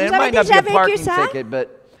that road? And it avez might not be déjà a vécu parking ça? ticket, but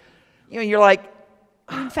you're like,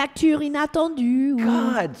 Une facture inattendue.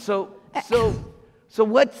 God,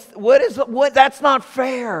 what? That's not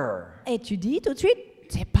fair. Et tu dis tout de suite,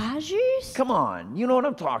 c'est pas juste. Come on, you know what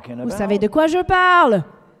I'm talking Vous about. savez de quoi je parle?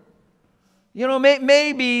 You know,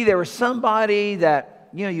 maybe there was somebody that,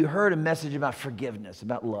 you heard a message about forgiveness,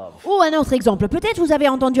 about love. Ou un autre exemple. Peut-être vous avez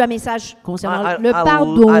entendu un message concernant le I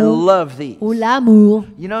pardon love these. ou l'amour.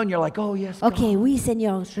 And you're like, oh yes, Ok, God. oui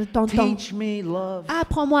Seigneur, je t'entends. Teach me love.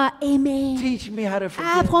 Apprends-moi à aimer. Teach me how to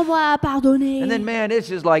forgive. Apprends-moi à pardonner. And then, man, it's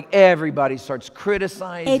just like everybody starts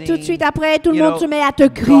criticizing. Et tout de suite après, tout le you monde know, se met à te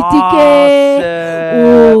critiquer.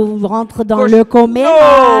 Ou rentre dans le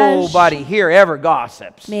commérage. Nobody here ever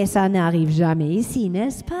gossips. Mais ça n'arrive jamais ici,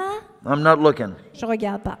 n'est-ce pas? I'm not looking. Je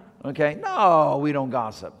regarde pas. Okay? No, we don't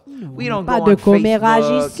gossip. We don't Pas go de on commérage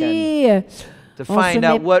Facebook ici. to On se find met-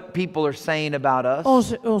 out what people are saying about us.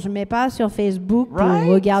 On se met pas sur Facebook pour Right?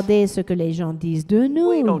 regarder ce que les gens disent de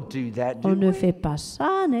We nous. don't do that, do On ne we? fait pas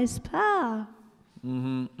ça, n'est-ce pas?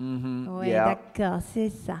 Oui, Yeah. d'accord, c'est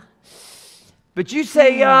ça. But you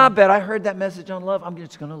say, yeah, but I heard that message on love. I'm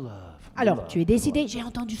just going to love. Alors, tu es décidé, j'ai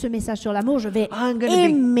entendu ce message sur l'amour, je vais I'm gonna be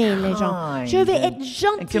aimer les gens. kind Je vais and- être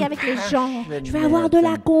gentil and avec les gens. Je vais compassionate avoir de la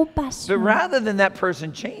and- compassion. But rather than that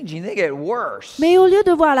person changing, they get worse. Mais au lieu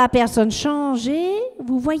de voir la personne changer,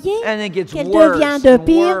 vous voyez And it gets qu'elle worse devient de and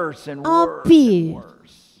pire worse and en worse pire. and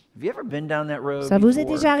worse. Have you ever been down that road Ça vous est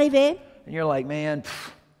before? déjà arrivé? And you're like, man,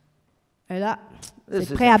 Et là, This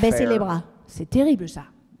c'est prêt à isn't baisser fair. les bras. C'est terrible ça.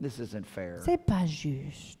 this isn't fair. C'est pas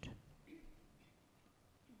juste.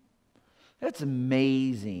 That's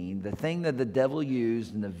amazing. The thing that the devil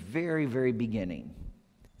used in the very, very beginning,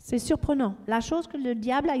 C'est surprenant. La chose que le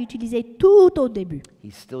diable a utilisée tout au début, he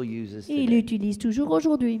still uses il today. l'utilise toujours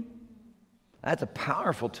aujourd'hui. That's a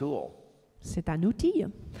powerful tool. C'est un outil.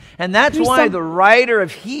 And that's Puissant. why the writer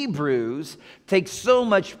of Hebrews takes so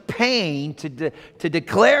much pain to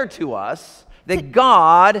declare to us that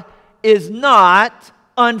God is not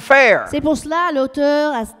unfair. C'est pour cela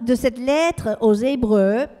l'auteur de cette lettre aux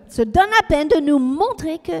Hébreux se donne la peine de nous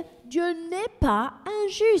montrer que Dieu n'est pas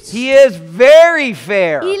injuste. He is very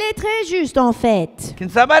fair. Il est très juste en fait. Can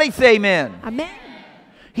somebody say amen? Amen.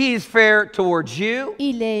 He is fair towards you.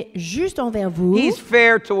 Il est juste envers vous. He's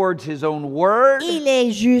fair towards his own word. Il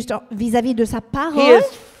est juste vis-à-vis de sa He parole.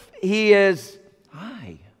 is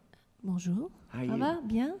hi. Bonjour. How Ça you? va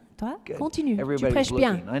bien? Toi? Good. Continue. Tu Everybody's prêches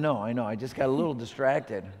bien. looking. I know. I just got a little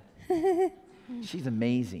distracted. She's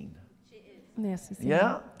amazing. Merci Yeah?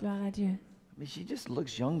 Seigneur. Gloire à Dieu. I mean, she just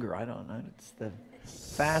looks younger. I don't know. It's the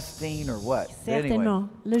fasting or what. But anyway, Certainement.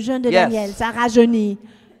 Le jeûne de Yes. Daniel, ça rajeunit.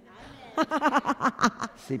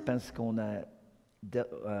 c'est parce qu'on a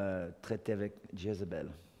traité avec Jézabel.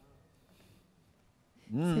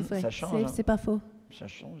 C'est vrai. Ça change. C'est pas faux. Ça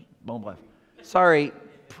change. Bon, bref. Sorry,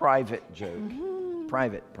 private joke.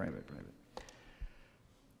 Private.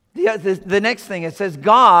 The next thing, it says,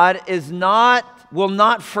 God will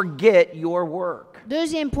not forget your work.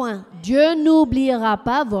 Deuxième point, Dieu n'oubliera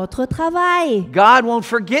pas votre travail. God won't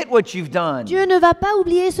forget what you've done. Dieu ne va pas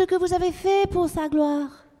oublier ce que vous avez fait pour sa gloire.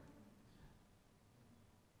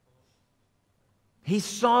 He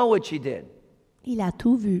saw what you did. Il a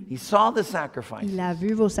tout vu. He saw the sacrifice. Il a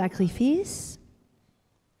vu vos sacrifices.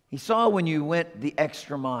 He saw when you went the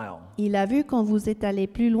extra mile. Il a vu quand vous êtes allé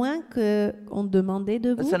plus loin qu'on demandait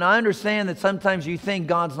de vous. Listen, I understand that sometimes you think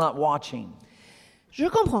God's not watching. Je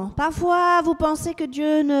comprends. Parfois, vous pensez que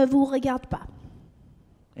Dieu ne vous regarde pas.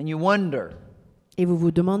 And you wonder, Et vous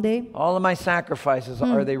vous demandez, all of my sacrifices,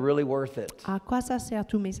 are they really worth it? à quoi ça sert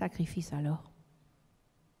tous mes sacrifices alors?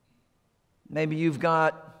 Maybe you've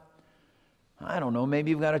got, I don't know,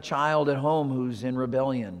 maybe you've got a child at home who's in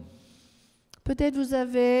rebellion. Peut-être vous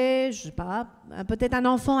avez, je sais pas, peut-être un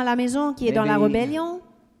enfant à la maison qui est dans la Maybe- rébellion.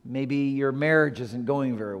 Maybe your marriage isn't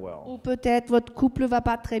going very well. Ou peut-être votre couple va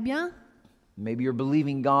pas très bien. Maybe you're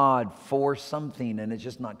believing God for something and it's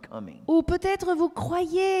just not coming. Ou peut-être vous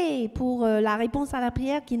croyez pour la réponse à la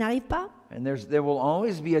prière qui n'arrive pas. And there will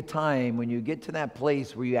always be a time when you get to that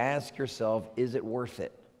place where you ask yourself, is it worth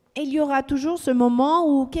it? Et il y aura toujours ce moment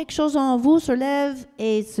où quelque chose en vous se lève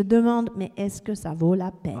et se demande, mais est-ce que ça vaut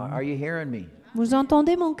la peine? Are you hearing me? Vous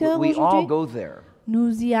entendez mon cœur We all aujourd'hui? go there.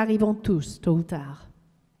 Nous y arrivons tous, tôt ou tard.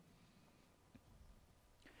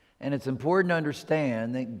 And it's important to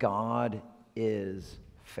understand that God is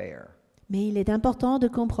fair. Mais il est important de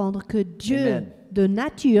comprendre que Dieu, Amen. de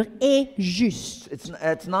nature, est juste.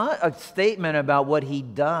 It's not a statement about what he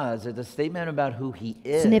does. It's a statement about who he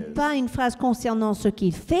is. Ce n'est pas une phrase concernant ce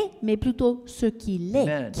qu'il fait, mais plutôt ce qu'il est,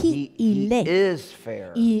 Amen. qui il he est. is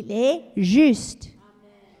fair. Il est juste.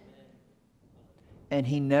 And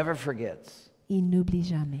he never forgets. Il n'oublie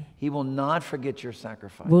jamais He will not forget your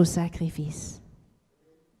sacrifice. vos sacrifices.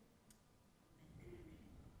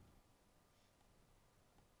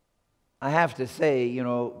 I have to say,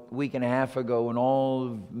 a week and a half ago,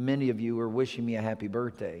 when many of you were wishing me a happy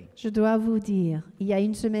birthday, Je dois vous dire, il y a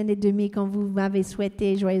 1 semaine et demie, quand vous m'avez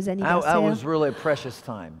souhaité joyeux that anniversaire, was really a precious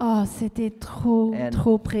time. oh, c'était trop, And-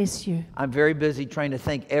 trop précieux. I'm very busy trying to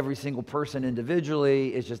thank every single person individually.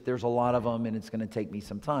 It's just there's a lot of them, and it's going to take me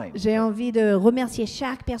some time. J'ai envie de remercier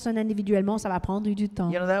chaque personne individuellement, ça va prendre du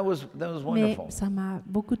temps. That was Mais wonderful. ça m'a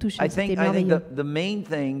beaucoup touché, I c'était think merveilleux. the main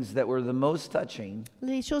things that were the most touching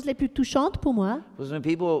Les choses les plus touchantes pour moi, was when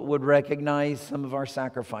people would recognize some of our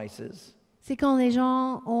sacrifices c'est quand les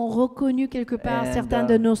gens ont reconnu quelque part And, certains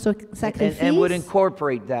de nos and would sacrifices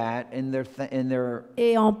incorporate that in their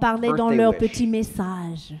et en parlaient dans birthday leur wish. petit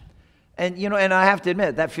message. and and I have to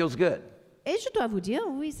admit that feels good. Et je dois vous dire,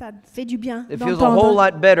 oui, ça fait du bien It feels a whole d'entendre.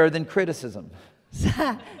 lot better than criticism.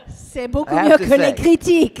 Ça, c'est beaucoup I have mieux to que les say.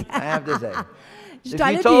 critiques. I have to say. Je If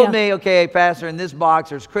dois you le told dire. me, okay, Pastor, in this box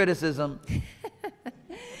there's criticism,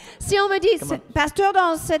 Si on me dit, Come on. pasteur,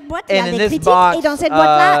 dans cette boîte, il y a and in des this critiques, box et dans cette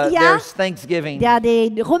boîte-là, there's Thanksgiving, il y a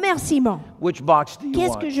des remerciements. which box do you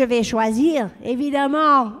Qu'est-ce want? que je vais choisir?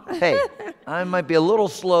 Évidemment, Hey, I might be a little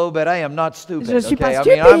slow, but I am not stupid. je ne suis pas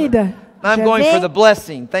okay? stupide. I'm Je going for vais the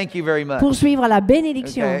blessing. Thank you very much. poursuivre la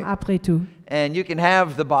bénédiction, Okay. après tout. And you can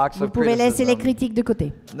have the box Vous of pouvez laisser les criticism. critiques de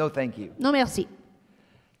côté. No, thank you. Non, merci.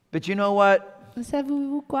 But you know what?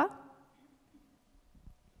 Savez-vous quoi?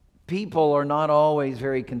 People are not always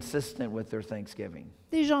very consistent with their Thanksgiving.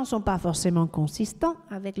 Les gens ne sont pas forcément consistants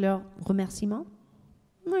avec leurs remerciements.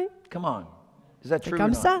 Oui, Come on. Is that c'est true or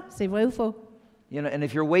comme not? ça, c'est vrai ou faux? And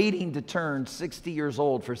if you're waiting to turn 60 years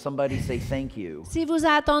old for somebody to say thank you, Si vous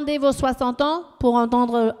attendez vos 60 ans pour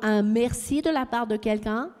entendre un merci de la part de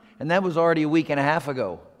quelqu'un, and that was already a week and a half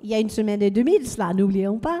ago, il y a 1 semaine et demie de cela,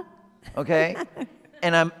 n'oublions pas. okay?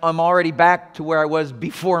 And I'm already back to where I was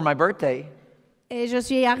before my birthday. Et je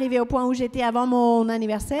suis arrivée au point où j'étais avant mon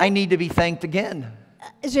anniversaire. I need to be thanked again.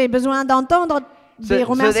 J'ai besoin d'entendre des So it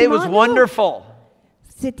remerciements. was à nouveau. wonderful.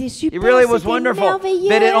 C'était super, It really was c'était wonderful. merveilleux.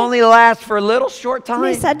 But it only lasts for a little short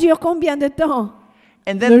Mais time. ça dure combien de temps?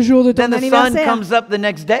 And le jour de ton then the sun anniversaire. comes up the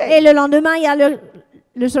next Et day. le lendemain, il y a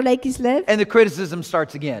le soleil qui se lève. And the criticism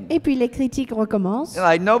starts again. Et puis les critiques recommencent.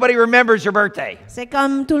 Like, nobody remembers your birthday. C'est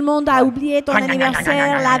comme tout le monde a oublié ton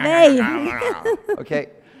anniversaire la veille. Okay?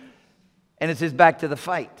 And it says back to the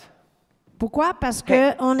fight. Pourquoi? Parce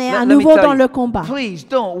Okay. qu'on est Let à me nouveau tell dans you, le combat. Please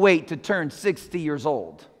don't wait to turn 60 years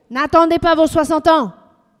old. N'attendez pas vos 60 ans.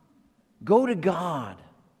 Go to God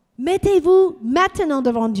Mettez-vous maintenant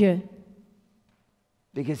devant Dieu.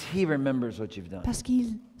 because He remembers what you've done. Parce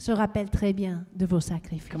qu'il se rappelle très bien de vos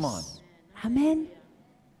sacrifices. Come on. Amen.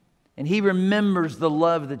 And He remembers the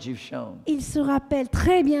love that you've shown. Il se rappelle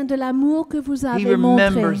très bien de l'amour que vous He avez montré.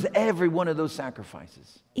 remembers every one of those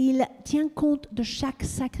sacrifices. Il tient compte de chaque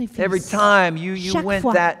sacrifice. Every time you Chaque went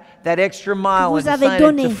fois that extra mile and vous avez decided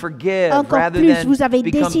donné to forgive encore rather plus, than vous avez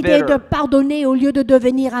become décidé de bitter. pardonner au lieu de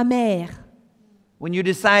devenir amer. When you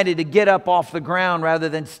decided to get up off the ground rather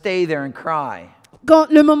than stay there and cry. Quand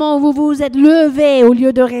le moment où vous vous êtes levé au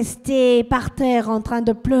lieu de rester par terre en train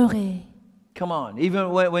de pleurer. Come on. Even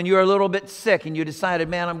when you're a little bit sick and you decided,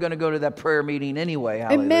 man, I'm going to go to that prayer meeting anyway. Et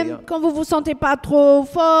Hallelujah. même quand vous vous sentez pas trop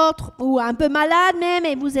fort ou un peu malade même,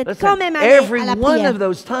 et vous êtes Listen, quand même allé every à la one prière. of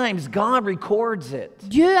those times, God records it.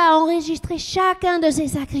 Dieu a enregistré chacun de ses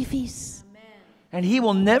sacrifices. And He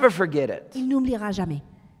will never forget it. Il n'oubliera jamais.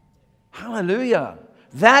 Hallelujah.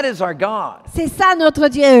 That is our God. C'est ça notre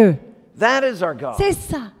Dieu. That is our God. C'est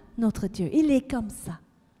ça notre Dieu. Il est comme ça.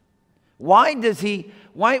 Why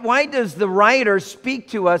does the writer speak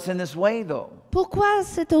to us in this way, though? Pourquoi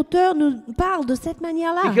cet auteur nous parle de cette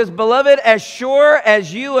manière-là? Because, beloved, as sure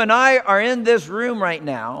as you and I are in this room right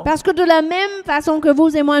now, Parce que de la même façon que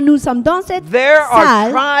vous et moi, nous sommes dans cette there are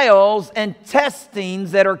salle, trials and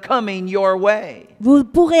testings that are coming your way. vous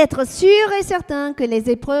pourrez être sûr et certain que les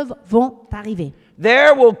épreuves vont arriver.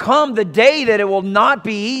 There will come the day that it will not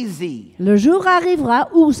be easy. Le jour arrivera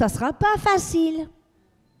où ça ne sera pas facile.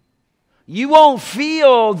 You won't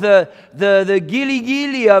feel the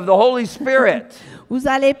gilly-gilly of the Holy Spirit. Vous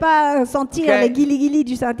n'allez pas sentir Okay. les guili-guili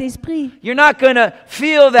du Saint-Esprit. You're not going to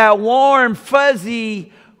feel that warm,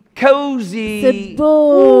 fuzzy cozy, ce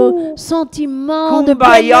beau sentiment de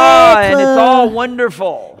kumbaya, and it's all bien-être.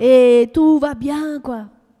 wonderful. Et tout va bien, quoi.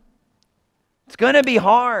 It's going to be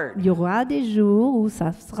hard. Il y aura des jours où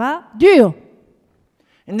ça sera dur.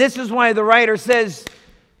 And this is why the writer says,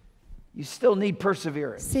 you still need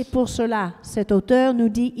perseverance. C'est pour cela, cet auteur nous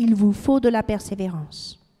dit, il vous faut de la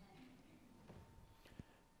persévérance.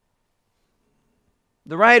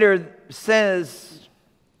 The writer says,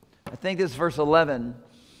 I think this is verse 11,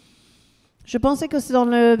 Je pensais que c'est dans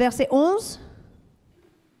le verset 11.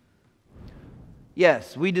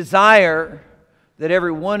 yes, we desire that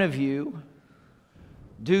every one of you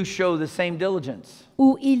do show the same diligence.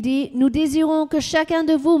 Où il dit, nous désirons que chacun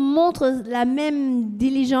de vous montre la même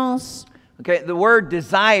diligence. Okay, the word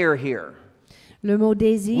desire here, Le mot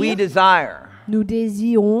désir, we desire, nous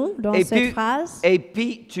désirons dans cette epi- phrase,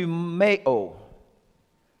 epitumeo.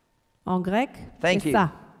 en grec, Thank c'est you.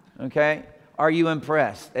 ça. Okay, are you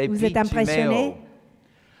impressed? Vous êtes impressionné?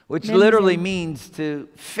 Which Même literally vous. means to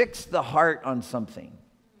fix the heart on something.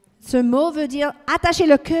 Ce mot veut dire attacher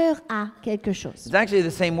le cœur à quelque chose. It's actually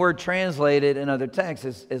the same word translated in other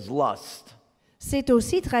texts as lust. C'est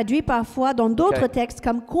aussi traduit parfois dans d'autres Okay. textes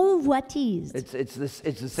comme convoitise. It's the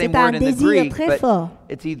same C'est un word in the désir Greek, très but fort.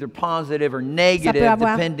 it's either positive or negative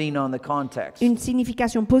avoir depending on the context. Une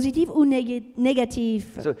signification positive ou négative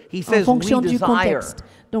So he en says fonction we du desire. contexte.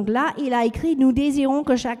 Donc là, il a écrit, nous désirons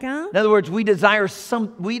que chacun In other words, we desire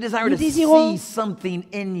Nous to désirons see something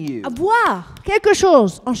in you. voir quelque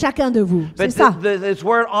chose en chacun de vous. C'est But ça. this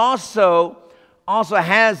word also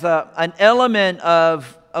has an element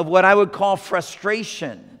of what I would call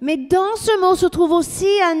frustration. Mais dans ce mot se trouve aussi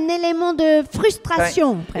un élément de Okay?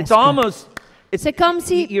 frustration. It's Presque. almost. C'est comme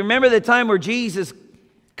si You remember the time where Jesus,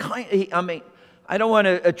 I don't want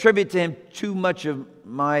to attribute to him too much of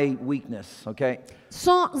my weakness, okay?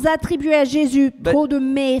 sans attribuer à Jésus But- trop de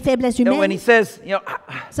mes faiblesses You know, when he humaines, says,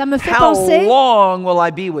 ça me fait how penser long will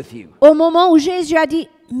I be with you? au moment où Jésus a dit,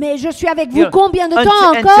 mais je suis avec vous You know, combien de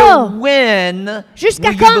temps until encore? when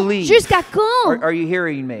Jusqu'à will you quand? believe? Jusqu'à quand? Are you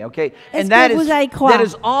hearing me? Okay, Est-ce and that que is vous allez croire? that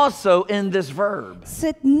is also in this verb.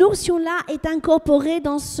 Cette notion-là est incorporée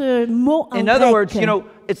dans ce mot en In other grec. words, you know,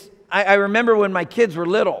 I remember when my kids were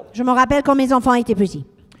little, Je me rappelle quand mes enfants étaient petits.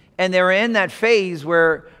 and they were in that phase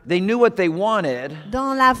where they knew what they wanted,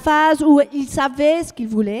 Dans la phase où ils savaient ce qu'ils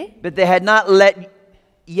voulaient, but they had not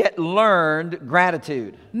yet learned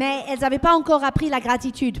gratitude. mais elles n'avaient pas encore appris la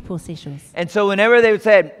gratitude pour ces choses. And so whenever they would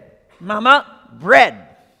say, "Mama, bread,"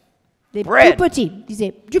 Les Bread. plus petits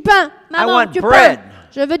disaient, du pain, maman, want du bread. pain.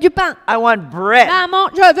 Je veux du pain. I want bread. Maman,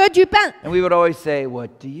 je veux du pain. And we would always say, "What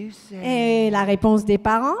do you say?" Et la réponse des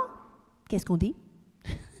parents, qu'est-ce qu'on dit?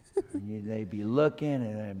 And they'd be looking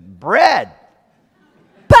and bread.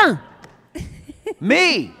 Pain.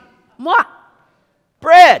 Me, Moi,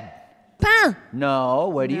 bread. pain. No,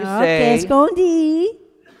 what do you Non, say? qu'est-ce qu'on dit?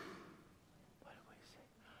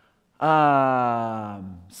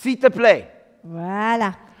 S'il te plaît.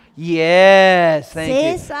 Voilà. Yes, thank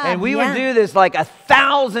C'est you. ça, And we would bien. do this like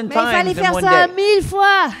 1,000 Mais il fallait times in faire one ça day. 1000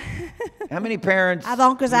 fois. How many parents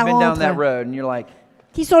Avant que ça you've been down that rentre. road and you're like,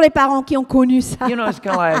 Qui sont les parents qui ont connu ça? you know, it's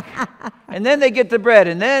kind of like, and then they get the bread,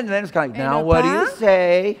 and then it's kind of like, Et now le what do you pain?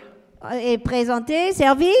 say? Et présenté,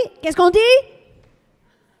 servi. Qu'est-ce qu'on dit?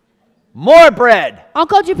 More bread.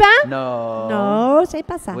 Encore du pain? No. Non, c'est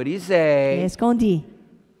pas ça. What do you say? Qu'est-ce qu'on dit?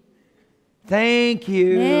 Thank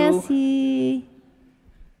you. Merci.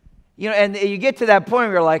 You know, and you get to that point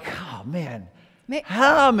where you're like, oh man, Mais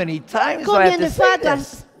how many times do I combien have de to fois say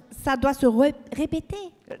this? ça doit se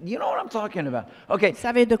répéter? You know what I'm talking about? Okay. Vous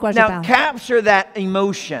savez de quoi je Now parle. capture that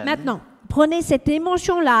emotion Maintenant, prenez cette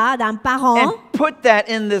émotion-là d'un parent and put that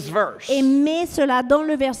in this verse. et mets cela dans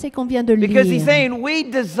le verset qu'on vient de Because he's lire. saying we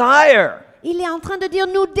desire. Il est en train de dire,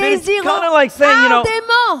 nous it's désirons kinda like saying, you know,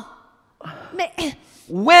 ardemment. Mais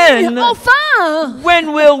When enfin, when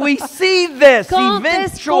will we see this quand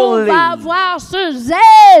est-ce qu'on eventually? va voir ce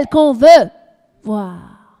zèle qu'on veut voir?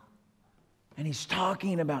 And he's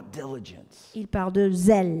talking about diligence. Il parle de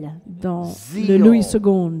zèle dans Zeal. le Louis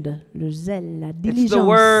II. Le zèle, la It's the diligence.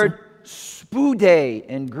 word spude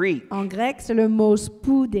in Greek, En grec, c'est le mot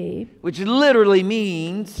spoudé, which literally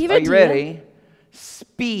means, Qui veut are you dire- ready?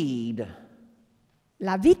 Speed,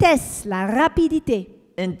 la vitesse, la rapidité,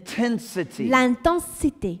 intensity.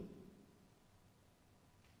 l'intensité.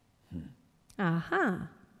 Ah,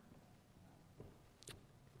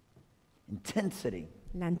 Intensity.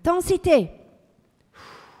 l'intensité.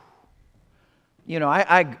 You know,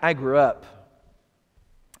 I grew up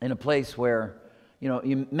in a place where, you know,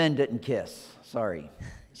 men didn't kiss. Sorry.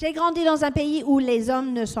 J'ai grandi dans un pays où les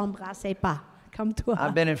hommes ne s'embrassaient pas, comme toi.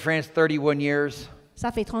 I've been in France 31 years.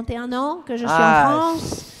 Ça fait 31 ans que je suis en I,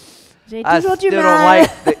 France. J'ai I toujours du still mal.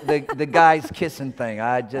 don't like the guys kissing thing.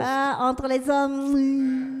 I just Entre les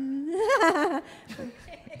hommes.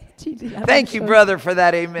 Tu dis la même thank you, chose. brother, for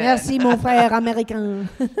that. Amen. Merci, mon frère américain.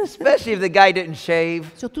 Especially if the guy didn't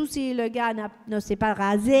shave. Surtout si le gars ne s'est pas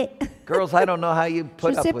rasé. Girls, I don't know how you Je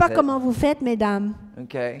put ne up sais with pas it. comment vous faites, mesdames.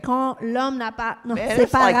 Okay. Quand l'homme n'a pas, Man, s'est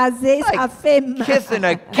it's pas like- rasé, it's ça like fait mal. kissing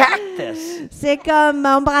a cactus. C'est comme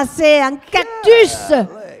embrasser un cactus. Like,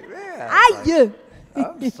 yeah, Aïe!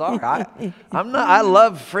 I'm sorry. I'm not. I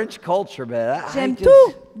love French culture, but I J'aime just,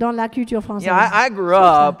 tout dans la culture française. You know, I grew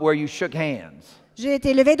up where you shook hands, J'ai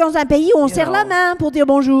été élevée dans un pays où on serre la main pour dire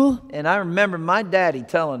bonjour. and I remember my daddy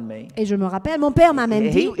telling me. Et je me rappelle, mon père m'a même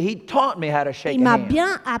dit, He taught me how to shake il a m'a hand. bien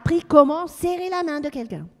appris comment serrer la main de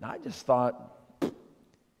quelqu'un. I just thought,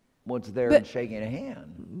 what's there But- in shaking a hand?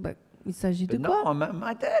 Ben, il s'agit de But quoi? no,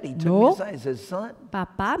 my daddy took No. me aside. He says, son,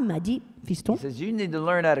 Papa m'a dit, fiston, he says, you need to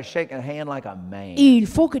learn how to shake a hand like a man. il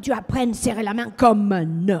faut que tu apprennes à serrer la main comme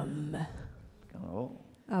un homme. Oh.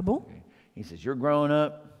 Ah bon? He says, you're grown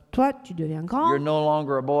up. Toi, tu deviens grand, You're no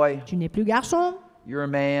longer a boy. tu n'es plus garçon, You're a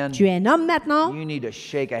man. tu es un homme maintenant, You need to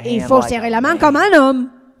shake a hand il faut like serrer a la main man. comme un homme.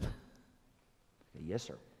 Yes,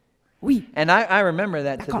 sir. Oui. And I remember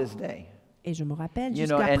that to D'accord. this day. Et je me rappelle You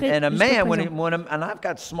know, jusqu'à and a jusqu'à man, présent. and I've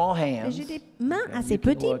got small Mais hands. j'ai des mains Okay, assez you can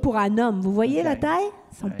petites look. pour un homme. Vous voyez la Okay. taille?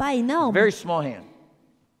 Ils ne sont pas énormes. Very small hand.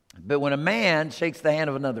 But when a man shakes the hand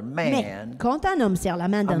of another Mais man, quand un homme serre la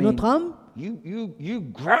main d'un I mean, autre homme, you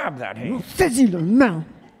grab that hand. on saisit la main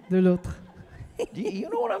de l'autre. You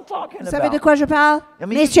know what I'm talking Vous savez de about? quoi je parle? I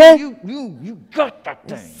mean, Messieurs, you got that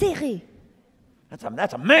thing. serrez.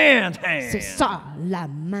 That's a man's hand. C'est ça, la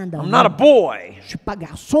main d'un I'm homme. not a boy. Je suis pas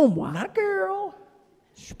garçon, moi. I'm not a girl.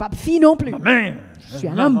 Je suis pas fille non plus. I'm a man. Je suis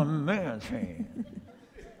un That's not homme. a man's hand.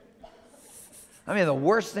 I mean, the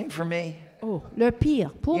worst thing for me, Oh, le pire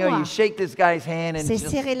pour you know, moi, you shake this guy's hand and c'est it's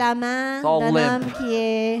just- serrer la main it's all d'un limp. homme qui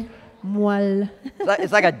est moelle.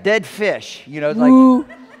 it's like a dead fish. You know, it's like Ou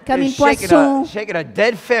comme you're une poisson, shaking a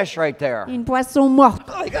dead fish right there. une poisson morte.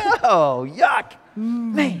 Like, oh, yuck.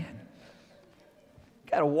 Man,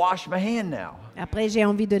 gotta wash my hand now. Après, j'ai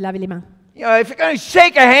envie de laver les mains. You know, if you're going to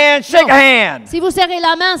shake a hand, shake a hand. Si vous serrez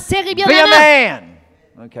la main, serrez bien Be la a main.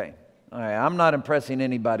 man. Okay. All right. I'm not impressing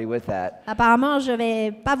anybody with that. Apparemment, je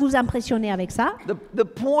vais pas vous impressionner avec ça. The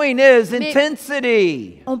point is Mais-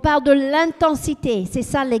 intensity. On parle de l'intensité, c'est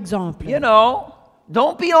ça l'exemple. You know,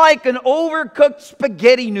 don't be like an overcooked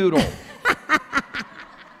spaghetti noodle.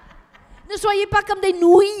 Ne soyez pas comme des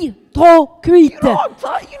nouilles trop cuites.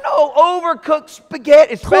 You know, overcooked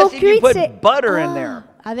spaghetti, Trop especially if you cuites, put c'est butter in there.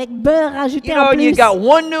 avec beurre ajouté You know, en and you plus. got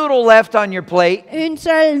one noodle left on your plate, Une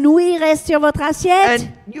seule nouille reste sur votre assiette. and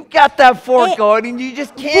you got that fork Et going, and you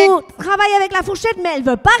just Vous can't. travaillez avec la fourchette, mais elle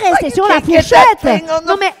veut pas rester Like, sur you la can't get that fourchette. thing on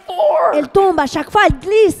Non, the mais floor. elle tombe à chaque fois, elle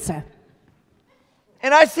glisse. And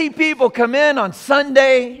I see people come in on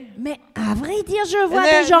Sunday, Mais à vrai dire, je and vois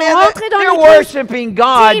they're, des gens man, rentrer dans they're l'église worshiping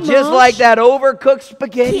God just dimanche like that overcooked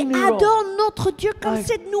spaghetti qui noodle. adorent notre Dieu comme Like,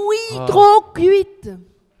 cette nouille trop cuite.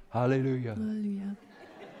 Hallelujah.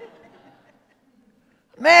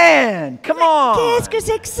 Man, come on. Qu'est-ce que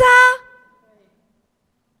c'est que ça?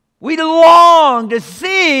 We long to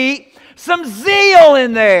see some zeal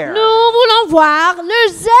in there. Nous voulons voir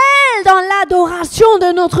le zèle dans l'adoration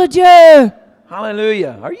de notre Dieu.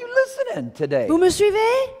 Hallelujah. Are you listening today? Vous me suivez?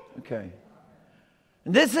 Okay.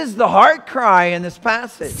 This is the heart cry in this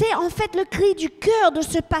passage. C'est en fait le cri du cœur de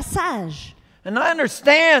ce passage. And I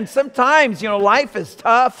understand sometimes, you know, life is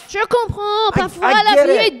tough. Je comprends, parfois I la get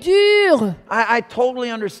vie it. est dure. I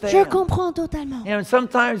totally understand. Je comprends totalement. You know,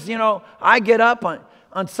 sometimes, you know, I get up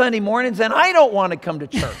on Sunday mornings and I don't want to come to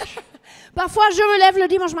church. Parfois, je me lève le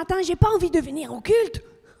dimanche matin et j'ai pas envie de venir au culte.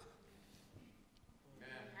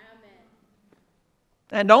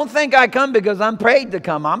 And don't think I come because I'm paid to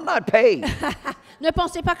come. I'm not paid. Ne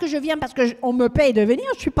pensez pas que je viens parce qu'on me paye de venir.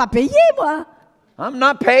 Je suis pas payé, moi. I'm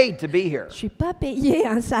not paid to be here. Je suis pas payé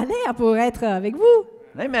un salaire pour être avec vous.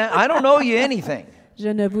 Amen. I don't owe you anything. Je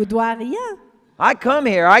ne vous dois rien. I come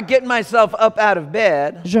here, I get myself up out of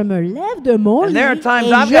bed, Je me lève de mon and lit there are times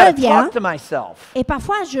et I've je got to viens. talk to myself. Et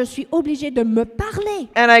parfois, je suis obligée de me parler.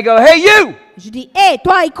 And I go, hey, you! Je dis, hé,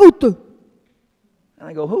 toi, écoute. And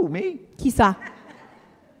I go, who, me? Qui ça?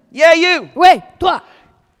 Yeah, you! Ouais, toi.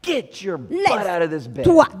 Get your butt out of this bed.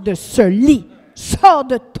 Lève-toi de ce lit. Sors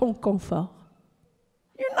de ton confort.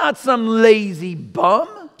 You're not some lazy bum.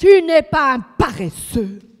 Tu n'es pas un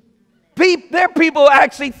paresseux. There are people who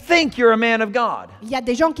actually think you're a man of God. Il y a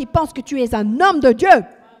des gens qui pensent que tu es un homme de Dieu.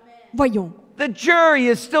 Voyons. The jury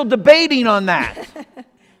is still debating on that.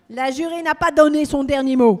 La jury n'a pas donné son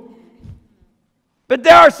dernier mot. But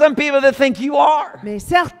there are some people that think you are. Mais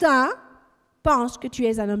certains pensent que tu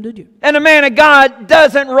es un homme de Dieu. And a man of God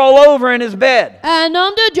doesn't roll over in his bed. Un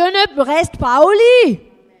homme de Dieu ne reste pas au lit.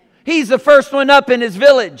 He's the first one up in his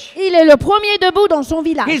village. Il est le premier debout dans son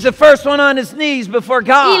village. He's the first one on his knees before Il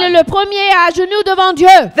est God. le premier à genoux devant Dieu.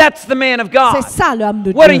 That's the man of God. C'est ça l'homme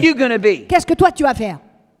de What are Dieu. you going to be? Qu'est-ce que toi tu vas faire?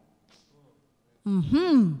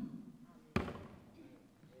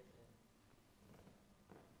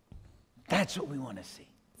 That's what we want to see.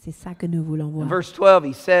 C'est ça que nous voulons In voir. verse 12,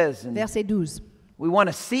 he says, and Verset 12. we want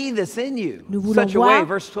to see this in you. Nous voulons Such a way, voir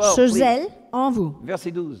verse 12, ce please. zèle en vous.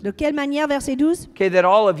 Verset 12. De quelle manière, verset 12? Okay, that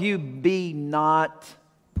all of you be not,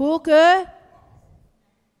 Pour que,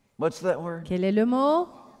 what's that word? quel est le mot?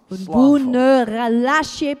 Vous Slothful. ne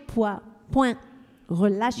relâchez point.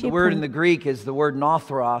 Relâchez The word in point. the Greek is the word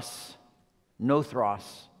nothros,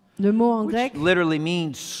 Le mot en which grec literally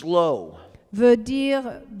means slow, veut dire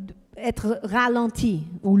être ralenti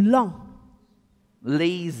ou lent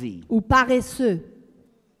lazy, ou paresseux,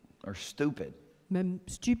 or stupid. même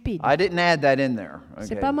stupide. I didn't add that in there.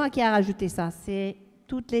 C'est Okay. pas moi qui ai rajouté ça, c'est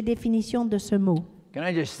toutes les définitions de ce mot. Can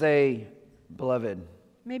I just say, beloved?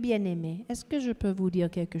 Mes bien-aimés, est-ce que je peux vous dire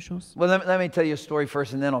quelque chose? Well, let me tell you a story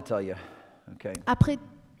first, and then I'll tell you. Okay,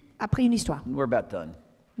 Après une histoire. we're about done.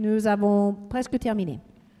 Nous avons presque terminé.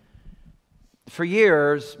 For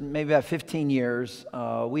years, maybe about 15 years,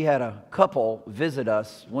 we had a couple visit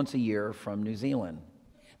us once a year from New Zealand.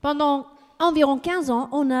 Pendant environ 15 ans,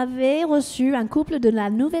 on avait reçu un couple de la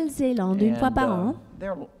Nouvelle-Zélande une fois par an,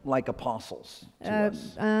 they're like apostles to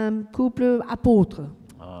us. un couple apôtre,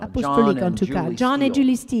 apostolique John en and tout cas, Julie John et Steele.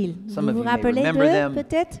 Julie Steele. Some Vous of vous you may rappelez remember them. d'eux,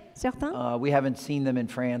 peut-être, certains? We haven't seen them in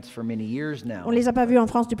France for many years now. On les a pas vus en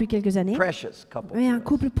France depuis quelques années, Precious couple. mais un to us.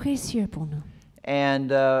 couple précieux pour nous. And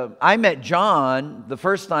I met John the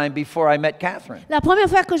first time before I met Kathryn. La première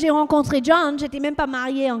fois que j'ai rencontré John, j'étais même pas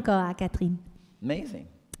mariée encore à Catherine. Amazing.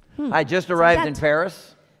 I just arrived in date.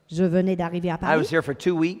 Paris. Je venais d'arriver à I Paris. was here for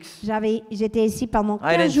 2 weeks. J'étais ici pendant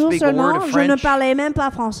I 15 didn't jours speak a word seulement. of Je ne French. parlais même pas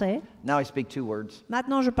français. Now I speak 2 words.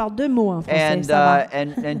 Maintenant, je parle 2 mots en français. And, Ça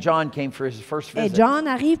va. and John came for his first Et visit. John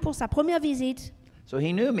arrive pour sa première visite. So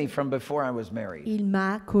he knew me from before I was married. Il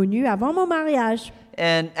m'a connu avant mon mariage.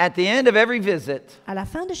 And at the end of every visit, À la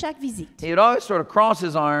fin de chaque visite, he would always sort of cross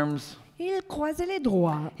his arms. il croisait les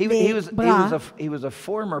droits, He les bras. was a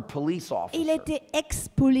former police officer. Il était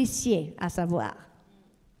ex-policier, à savoir,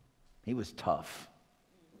 He was tough.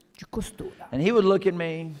 du costaud. Là. And he would look at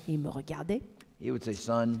me. Il me regardait. He would say,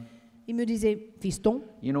 son, Il me disait, fiston,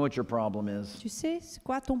 you know what your problem is? tu sais, c'est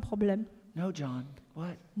quoi ton problème? No, John.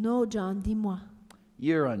 What? Non, John, dis-moi,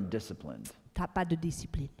 You're undisciplined. t'as pas de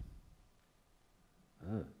discipline.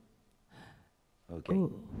 Okay.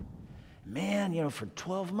 Oh. Man, you know, for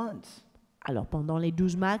 12 months. Alors, pendant les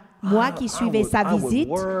 12 mois qui suivaient sa visite,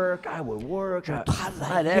 I would work. I'd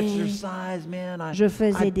travaillais. exercise, man. Je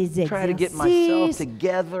faisais I'd des try to get myself exercices.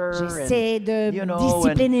 together. J'essaie de you know,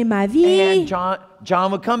 discipliner ma and vie.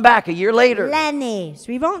 John would come back a year later. L'année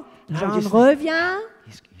suivante, John just- revient.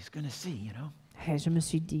 He's going to see, you know. Et je me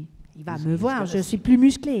suis dit, il va me voir, je suis plus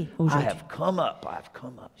musclé I aujourd'hui. have come up. I've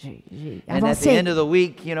come up. J'ai And at the avancé. end of the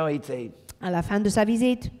week, you know, he'd say, À la fin de sa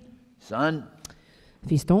visite, son,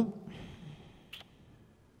 fiston,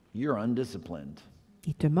 you're undisciplined.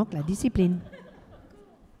 il te manque la discipline.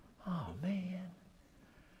 Oh, man.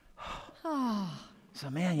 So,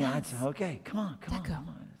 man, yeah, I'd say, okay, come on. D'accord, Come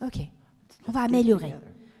on. ok, on va améliorer.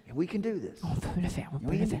 And we can do this. On peut le faire, on peut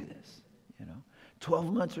We le can faire. do this. You know,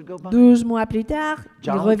 12 months would go by. 12 mois plus tard,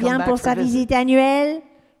 John il would come revient back pour for sa visit. visite annuelle.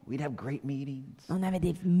 We'd have great meetings. On avait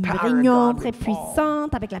des Power of réunions God très would fall.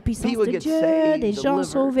 puissantes avec la puissance People de get Dieu, saved, des gens delivered.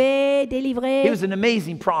 sauvés, He délivrés. was an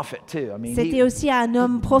amazing prophet, too. I mean, C'était aussi un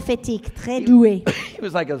homme prophétique, très he- doué. he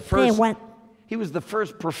was like a Très first. oint. He was the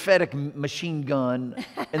first prophetic machine gun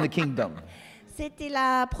in the kingdom. C'était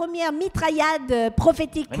la première mitraillade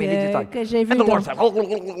prophétique I mean, he just like, que j'ai vue. and the Lord dans-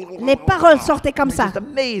 said, Les paroles sortaient comme It's ça. just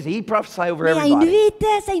amazing. He prophesied over Mais à une everybody.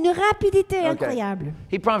 vitesse, à une rapidité Okay. incroyable.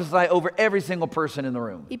 He prophesied over every single person in the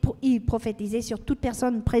room. Il prophétisait sur toute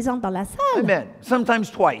personne présente dans la salle. Amen. Sometimes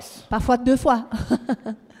twice. Parfois 2 fois.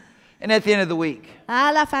 And at the end of the week,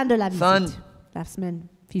 À la fin de la Son. visite. La semaine.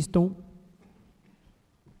 Fiston.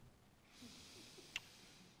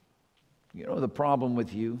 you know the problem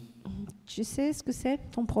with you? Tu sais ce que c'est,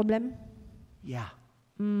 ton problème? Yeah.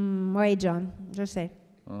 Oui, John, je sais.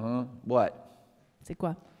 What? C'est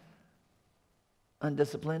quoi?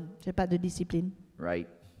 Undisciplined? J'ai pas de discipline. Right.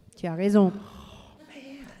 Tu as raison.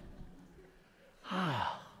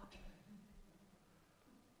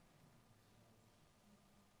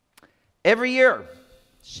 Every year,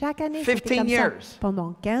 Chaque année, 15 c'était comme ça. years.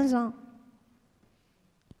 Pendant 15 ans.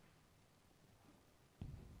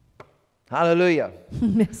 Hallelujah.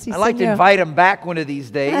 Merci I'd like to Seigneur. invite him back one of these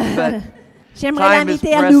days, but J'aimerais time is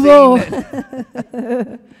l'inviter à nouveau.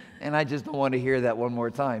 pressing, and I just don't want to hear that one more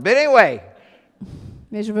time. But anyway,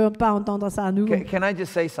 Mais je ne veux pas entendre ça à nouveau. can I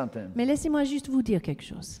just say something? Mais laissez-moi juste vous dire quelque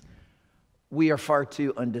chose. We are far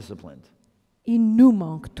too undisciplined. Il nous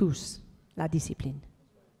manque tous la discipline.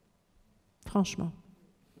 Franchement,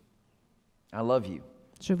 I love you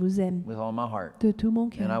je vous aime with all my heart, de tout mon and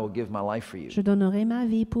I cœur. will give my life for you. Je donnerai ma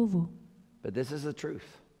vie pour vous. But this is the truth.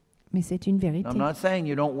 Mais c'est une vérité. I'm not saying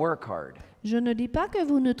you don't work hard. Je ne dis pas que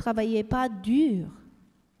vous ne travaillez pas dur.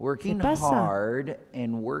 Working pas ça. hard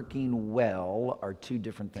and working well are two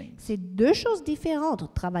different things. C'est deux choses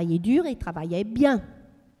différentes. Travailler dur et travailler bien.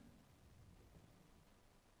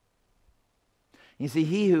 You see,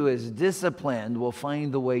 he who is disciplined will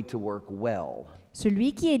find the way to work well.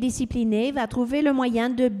 Celui qui est discipliné va trouver le moyen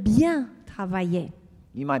de bien travailler.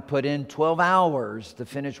 You might put in 12 hours to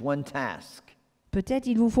finish one task. Peut-être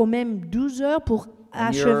il vous faut même 12 heures pour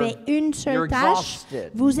achever une seule you're tâche.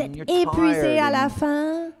 exhausted, Vous and êtes you're épuisé tired, à la and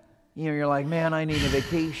fin You know, you're like, man, I need a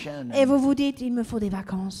vacation. et vous vous dites, il me faut des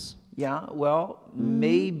vacances. Yeah, well,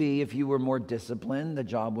 maybe if you were more disciplined, the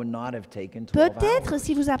job would not have taken 12 hours. Peut-être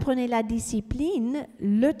si vous apprenez la discipline,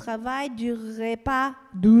 le travail ne durerait pas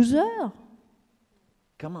 12 heures.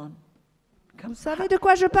 Come on. Vous savez de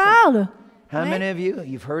quoi je parle? How Ouais. many of you,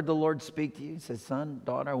 you've heard the Lord speak to you? He says, son,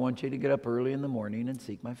 daughter, I want you to get up early in the morning and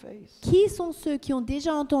seek my face. Qui sont ceux qui ont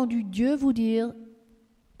déjà entendu Dieu vous dire,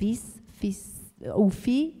 fils ou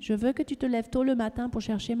fille, je veux que tu te lèves tôt le matin pour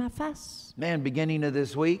chercher ma face? Man, beginning of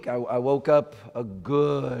this week, I woke up a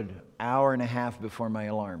good hour and a half before my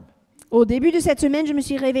alarm. Au début de cette semaine, je me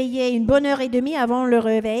suis réveillée une bonne heure et demie avant le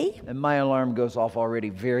réveil. And my alarm goes off already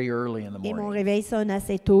very early in the Et mon morning. réveil sonne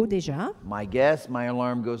assez tôt déjà. My guess, my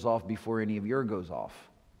alarm goes off before any of yours goes off.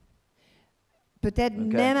 Peut-être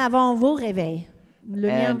Okay. même avant vos réveils. Le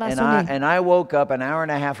mien va sonner. And I woke up an hour and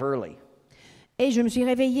a half early. Et je me suis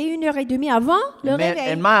réveillée une heure et demie avant le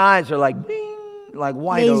réveil. And my eyes are like, bing, like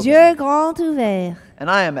wide Les open. yeux grands ouverts. And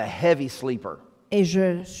I am a heavy sleeper. Et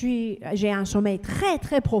j'ai un sommeil très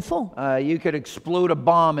très profond. You could explode a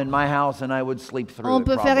bomb in my house and I would sleep through On it.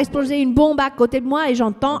 peut faire Probably. exploser une bombe à côté de moi et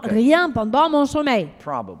j'entends Okay. rien pendant mon sommeil.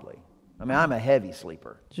 Probably. I mean, I'm a heavy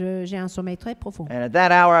sleeper. J'ai un sommeil très profond. And at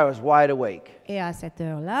that hour, I was wide awake. Et à cette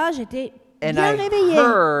heure-là, j'étais And bien I réveillée.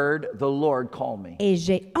 heard the Lord call me. Et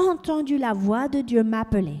j'ai entendu la voix de Dieu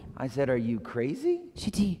m'appeler. I said, are you crazy?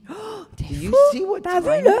 J'ai dit, oh, t'es Do you fou, see what t'as vu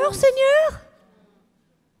time l'heure, it is? Seigneur?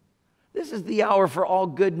 This is the hour for all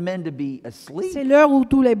good men to be asleep. C'est l'heure où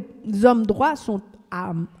tous les hommes droits sont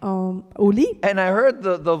au lit. And I heard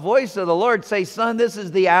the voice of the Lord say, son, this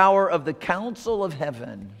is the hour of the council of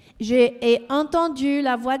heaven. J'ai entendu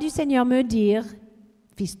la voix du Seigneur me dire,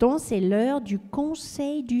 fiston, c'est l'heure du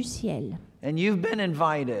conseil du ciel. And you've been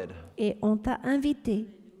invited. Et on t'a invité.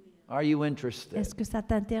 Are you interested? Est-ce que ça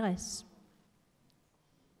t'intéresse?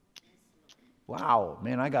 Wow,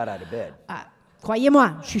 man, I got out of bed. Ah,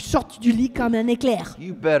 croyez-moi, je suis sortie du lit comme un éclair.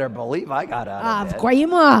 You better believe I got out Ah, of bed.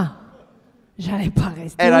 croyez-moi, j'allais pas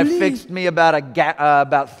rester And au I lit. fixed me about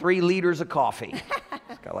 3 liters of coffee.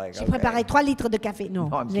 Like, J'ai okay. préparé 3 litres de café. Non,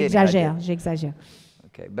 No, I'm kidding, j'exagère, I did. j'exagère.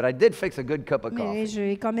 Okay, but I did fix a good cup of Mais coffee.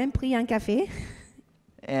 j'ai quand même pris un café.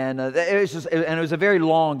 And it was a very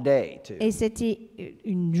long day too. Et c'était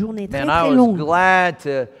une journée très, Man, I très was longue. glad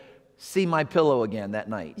to see my pillow again that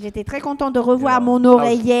night. J'étais très content de revoir You know, mon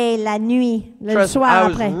oreiller la nuit, le Trust me, soir I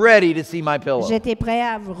was après. ready to see my pillow. J'étais prêt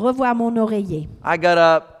à revoir mon oreiller. I got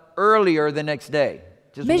up earlier the next day.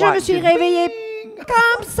 Just Mais je me watch suis it. réveillée Bing!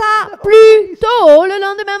 comme ça, plus tôt le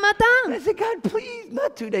lendemain matin. I said, God, please,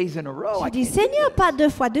 not 2 days in a row. J'ai I dit, can't do Seigneur, this. pas 2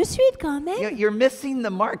 fois de suite quand même. You're missing the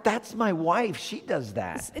mark. That's my wife. She does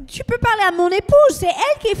that. Tu peux parler à mon épouse, c'est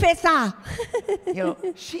elle qui fait ça. You know,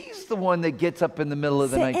 she's the one that gets up in the middle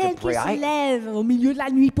of the C'est night elle to qui pray. se lève au milieu de la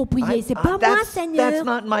nuit pour prier. C'est pas moi, that's Seigneur.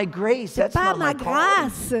 not my grace. C'est That's pas not ma my calling.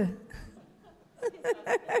 grâce.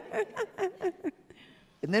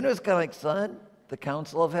 And then it was kind of like, son, the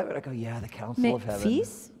council of heaven. I go, yeah, the council Mais of heaven.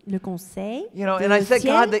 fils, le conseil You know, de and I said,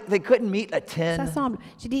 ciel, God, they couldn't meet at 10. ça semble.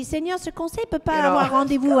 J'ai dit, Seigneur, ce conseil peut pas You know, avoir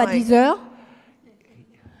rendez-vous à like- 10 heures.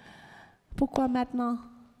 Pourquoi maintenant?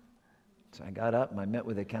 So I got up and I met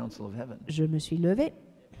with the council of heaven. Je me suis levée.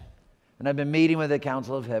 And I've been meeting with the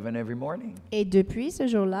council of heaven every morning. Et depuis ce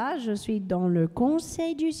jour-là, je suis dans le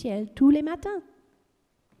conseil du ciel tous les matins.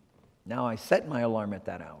 Now I set my alarm at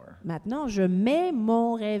that hour. Maintenant, je mets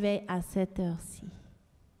mon réveil à cette heure-ci.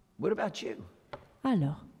 What about you?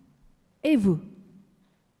 Alors, et vous?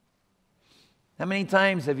 How many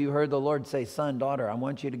times have you heard the Lord say, son, daughter, I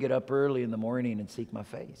want you to get up early in the morning and seek my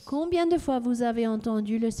face? Combien de fois vous avez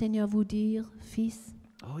entendu le Seigneur vous dire, fils,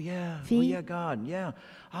 Oh yeah, fille, God, yeah.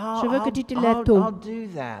 je veux que tu te lèves tôt. I'll do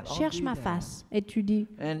that. I'll Cherche do ma that. face. Et tu dis,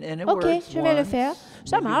 And it ok, works je vais le once, faire.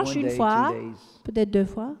 Ça maybe marche one une day, fois, 2 days. peut-être 2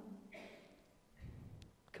 fois.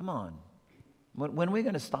 Come on. When are we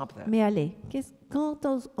going to stop that? Mais allez, quand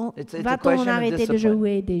It's a va-t-on question of arrêter de discipline.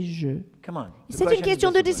 jouer des jeux? Come on. It's a C'est une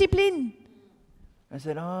question de discipline. I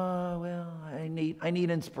said, oh, well, I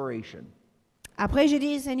need inspiration. Après, j'ai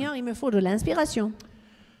dit, Seigneur, il me faut de l'inspiration.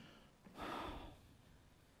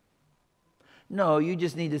 No, you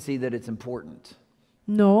just need to see that it's important.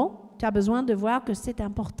 Non, tu as besoin de voir que c'est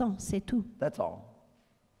important, c'est tout. That's all.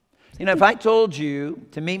 You know, if I told you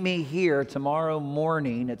to meet me here tomorrow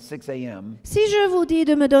morning at 6 a.m., Si je vous dis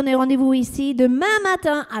de me donner rendez-vous ici demain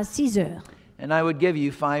matin à 6 heures, and I would give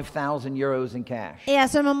you 5,000 euros in cash, et à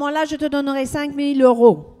ce moment-là, je te donnerai 5 000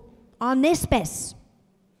 euros en espèces,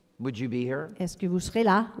 would you be here? est-ce que vous serez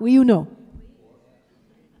là, oui ou non?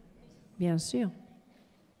 Bien sûr.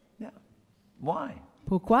 Yeah. Why?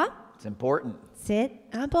 Pourquoi? It's important. C'est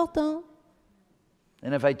important.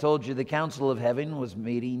 And if I told you the Council of Heaven was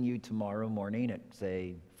meeting you tomorrow morning at,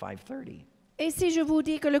 say, 5:30, Et si je vous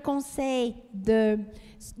dis que le conseil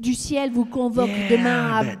du ciel vous convoque Yeah,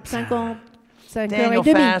 demain à but, 5h30? Daniel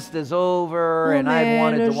fast is over, Oh, and I mais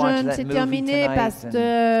wanted le to watch jeûne that c'est movie terminé, tonight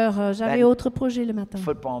pasteur. J'avais that autre projet le matin. and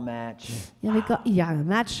football match. Il y a un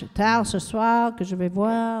match tard ce soir que je vais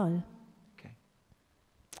voir. Okay.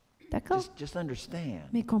 D'accord? Just understand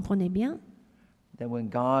Mais comprenez bien, that when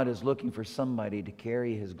God is looking for somebody to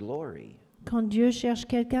carry His glory, quand Dieu cherche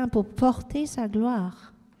quelqu'un pour porter sa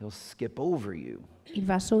gloire, He'll skip over you, il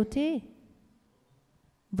va sauter.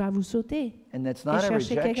 Il va vous sauter and that's et not a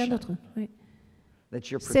chercher quelqu'un rejection. d'autre. Oui. That's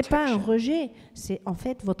your C'est pas un protection. rejet, c'est en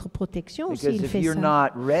fait votre protection Because s'il if fait you're ça.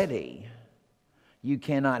 not ready, you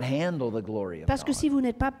cannot handle the glory of Parce que God. si vous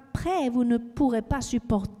n'êtes pas prêt, vous ne pourrez pas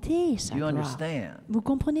supporter sa Do you gloire. understand? Vous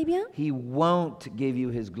comprenez bien? He won't give you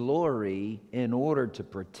His glory in order to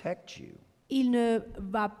protect you. Il ne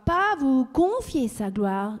va pas vous confier sa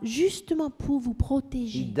gloire justement pour vous He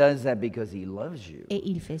protéger. does that because He loves you. Et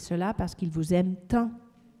il fait cela parce qu'il vous aime tant.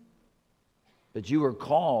 But you were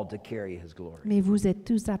called to carry His glory. Mais vous êtes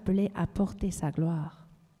tous appelés à porter sa gloire.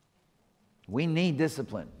 We need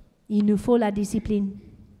discipline. Il nous faut la discipline.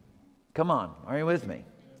 Come on, are you with me?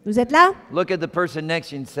 Vous êtes là? Look at the person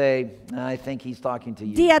next to you and say, I think he's talking to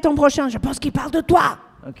you. Dis à ton prochain, je pense qu'il parle de toi.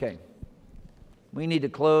 Okay. We need to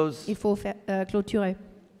close. Il faut clôturer.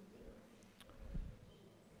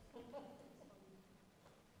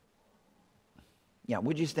 Yeah,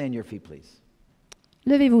 would you stand your feet, please?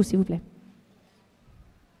 Levez-vous, s'il vous plaît.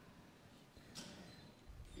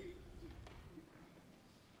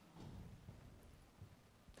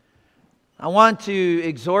 I want to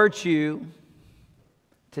exhort you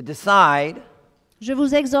to decide Je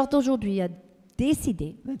vous exhorte aujourd'hui à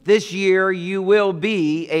décider that this year you will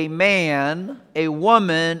be a man, a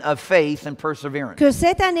woman of faith and perseverance. que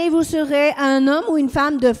cette année, vous serez un homme ou une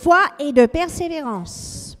femme de foi et de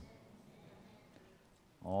persévérance.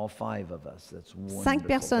 All 5 of us. That's wonderful. 5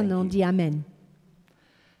 personnes Thank ont you. dit Amen.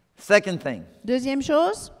 Second thing, Deuxième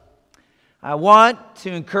chose, I want to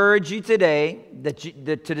encourage you today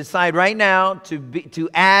to decide right now to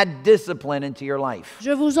add discipline into your life.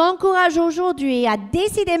 je vous encourage aujourd'hui à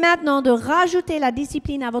décider maintenant de rajouter la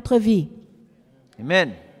discipline à votre vie.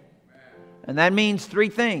 Amen. And that means 3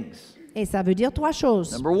 things. Et ça veut dire 3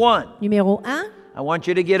 choses. Number 1, Numéro 1, I want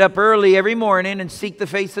you to get up early every morning and seek the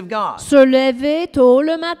face of God. se lever tôt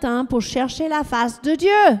le matin pour chercher la face de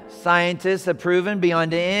Dieu. Scientists have proven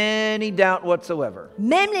beyond any doubt whatsoever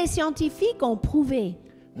Même les scientifiques ont prouvé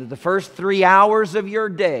that the first 3 hours of your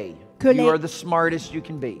day, Que you les- are the smartest you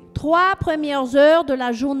can be. 3 premières heures de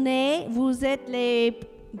la journée, vous êtes les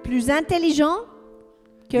plus intelligents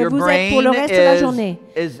que Your vous êtes brain pour le reste de la journée.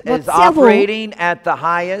 is Votre cerveau operating at the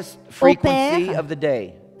highest frequency opère of the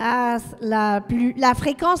day. a la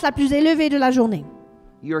fréquence la plus élevée de la journée.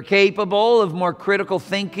 You're capable of more critical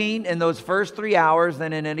thinking in those first 3 hours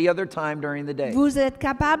than in any other time during the day. Vous êtes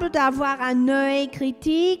capable d'avoir un œil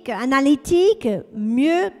critique, analytique,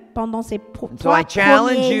 mieux pendant ces So I 3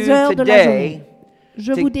 challenge premières you heures de la journée. today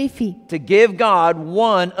Je vous défie. to give God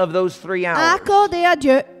one of those 3 hours. Accordez à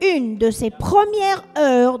Dieu une de ces premières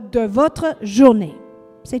heures de votre journée.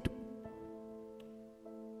 C'est tout.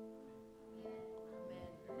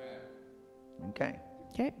 Okay.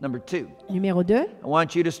 OK? Number 2, Numéro 2, I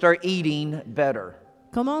want you to start eating better.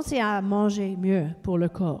 commencez à manger mieux pour le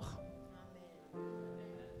corps.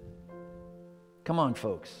 Come on,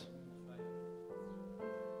 folks.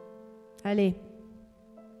 Allez,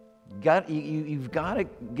 You've got to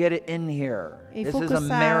get it in here. Il This faut is que a ça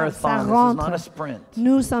marathon. This is rentre. not a sprint.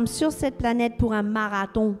 Nous sommes sur cette planète pour un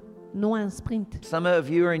marathon, non un sprint. Some of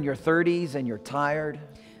you are in your 30s and you're tired.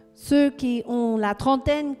 Ceux qui ont la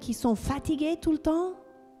trentaine, qui sont fatigués tout le temps,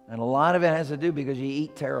 And a lot of it has to do because you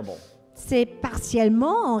eat terrible. c'est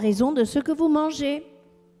partiellement en raison de ce que vous mangez.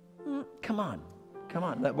 Come on.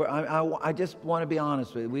 I just want to be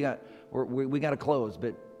honest with you. We got to close,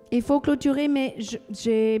 but Il faut clôturer, mais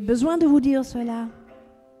j'ai besoin de vous dire cela.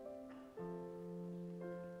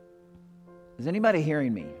 is anybody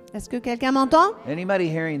hearing me? Est-ce que quelqu'un m'entend? Anybody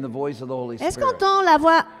hearing the voice of the Holy Est-ce Spirit?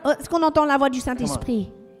 qu'on entend la voix du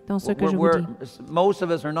Saint-Esprit dans ce que je vous dis? Most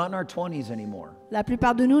of us are not in our 20s anymore. La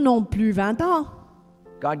plupart de nous n'ont plus 20 ans.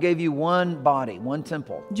 God gave you one body, one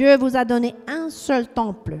temple. Dieu vous a donné un seul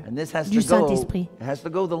temple And this has du to go, Saint-Esprit. it has to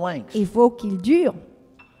go the length. Il faut qu'il dure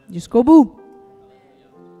jusqu'au bout.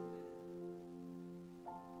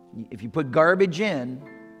 If you put garbage in,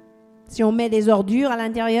 Si on met des ordures à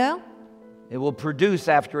l'intérieur, it will produce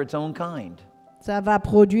after its own kind. ça va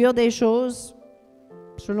produire des choses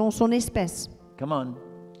selon son espèce. Come on.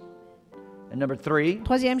 And number 3,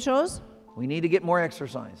 Troisième chose, we need to get more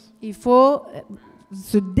exercise. il faut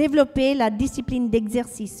se développer la discipline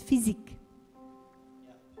d'exercice physique.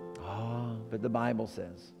 But the Bible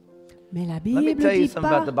says. Mais la Let me Bible tell you dit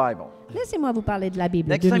something about the pas. Bible. Laissez-moi vous parler de la Bible.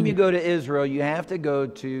 Next 2 time you minutes. go to Israel, you have to go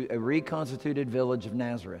to a reconstituted village of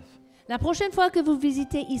Nazareth. La prochaine fois que vous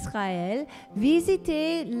visitez Israël,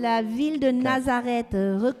 visitez la ville de Nazareth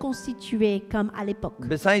reconstituée comme à l'époque.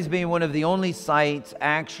 Besides being one of the only sites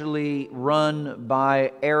actually run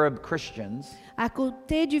by Arab Christians, À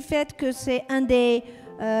côté du fait que c'est un des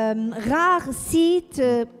rares sites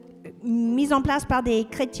mis en place par des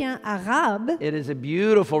chrétiens arabes, it is a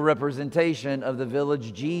beautiful representation of the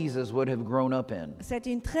village Jesus would have grown up in. c'est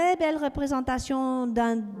une très belle représentation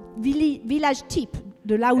d'un village type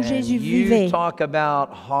de là où And Jésus you vivait. talk about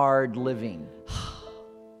hard living.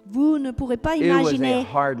 Vous ne pourrez pas It was a imaginer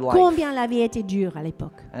hard life. combien la vie était dure à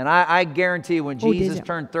l'époque. And I guarantee you, when Au Jesus désert.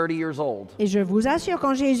 turned 30 years old, Et je vous assure,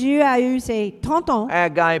 quand Jésus a eu ses 30 ans, that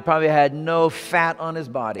guy probably had no fat on his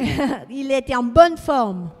body. il était en bonne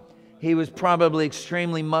forme. He was probably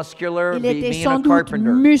extremely muscular, Il était being sans a doute carpenter.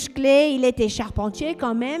 musclé, il était charpentier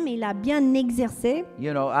quand même, il a bien exercé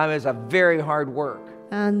You know, it was a very hard work.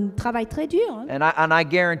 un travail très dur, hein, And I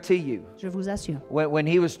guarantee you, je vous assure. when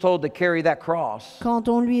he was told to carry that cross, Quand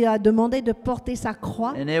on lui a demandé de porter sa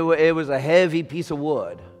croix, and it was a heavy piece of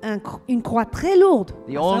wood, une croix très lourde,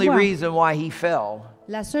 the à only savoir, reason why he fell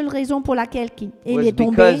la seule raison pour laquelle il was est tombé,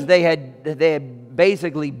 because they had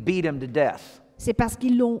basically beat him to death. c'est parce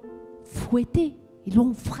qu'ils l'ont fouetté, ils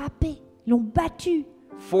l'ont frappé, ils l'ont battu.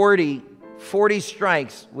 40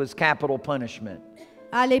 strikes was capital punishment.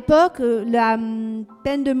 À l'époque, la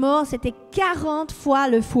peine de mort, c'était 40 fois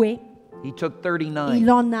le fouet. He took 39.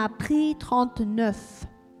 Il en a pris 39.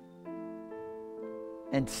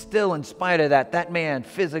 And still, in spite of that, that man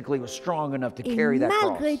physically was strong enough to Et carry that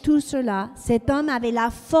malgré cross. tout cela, cet homme avait la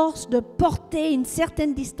force de porter une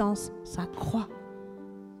certaine distance sa croix.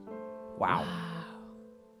 Wow.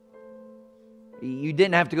 You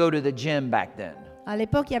didn't have to go to the gym back then. À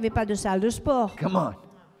l'époque, il n'y avait pas de salle de sport. Come on.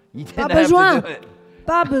 You Pas didn't have besoin. to do it.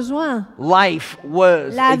 Pas besoin. Life was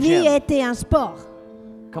La a vie gym. était un sport.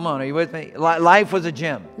 Come on, are you with me? Life was a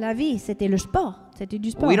gym. La vie, c'était le sport. C'était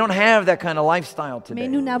du sport. We don't have that kind of lifestyle Mais today.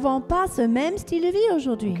 nous n'avons pas ce même style de vie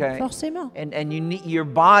aujourd'hui, Okay. forcément. And your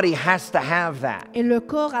body has to have that. Et le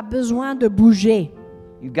corps a besoin de bouger.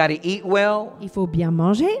 You've got to eat well. Il faut bien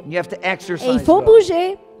manger You have to et exercise il faut well.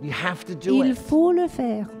 bouger. You have to do Il it. faut le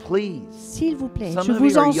faire. Please. S'il vous plaît, Some je of vous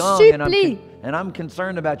you are en young supplie. and I'm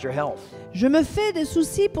concerned about your health. Je me fais des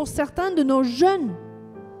soucis pour certains de nos jeunes,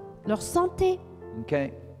 leur santé.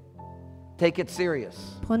 Okay? Take it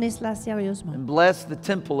serious. Prenez cela sérieusement. And bless the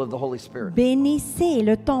temple of the Holy Spirit. Bénissez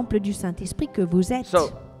le temple du Saint-Esprit que vous êtes. So,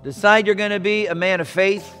 decide you're going to be a man of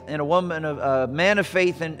faith and a man of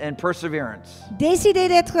faith and perseverance. Décidez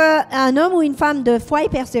d'être un homme ou une femme de foi et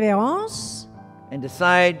persévérance And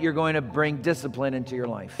decide you're going to bring discipline into your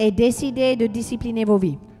life. et décidez de discipliner vos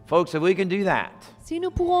vies. Folks, if we can do that, Si nous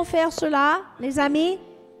pourrons faire cela, les amis,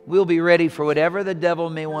 we'll be ready for whatever the devil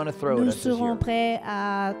may want to throw at nous us this year. serons prêts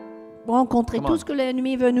à rencontrer Come tout on. ce que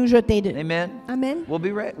l'ennemi veut nous jeter de. Amen? Amen. We'll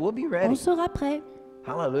be On ready. sera prêts.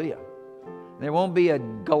 Hallelujah. There won't be a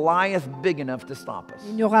Goliath big enough to stop us.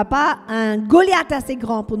 Il n'y aura pas un Goliath assez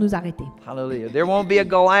grand pour nous arrêter. Hallelujah. There won't be a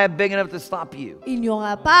Goliath big enough to stop you. Il n'y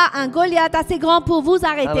aura pas un Goliath assez grand pour vous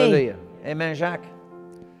arrêter. Hallelujah. Amen, Jacques.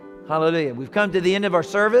 Hallelujah. We've come to the end of our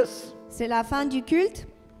service. C'est la fin du culte.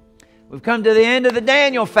 We've come to the end of the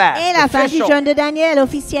Daniel fast. Et la fin du official. jeûne de Daniel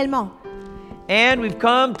officiellement. And we've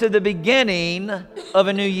come to the beginning of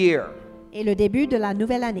a new year. Et le début de la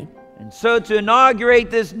nouvelle année. And so to inaugurate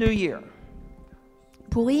this new year,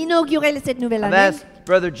 Pour inaugurer cette nouvelle I've année, asked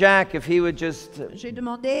Brother Jack if he would just j'ai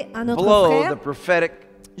demandé à notre blow the frère prophetic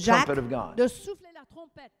Jacques trumpet of God. de souffler la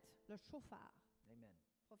trompette, le chauffard.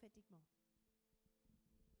 Prophétiquement.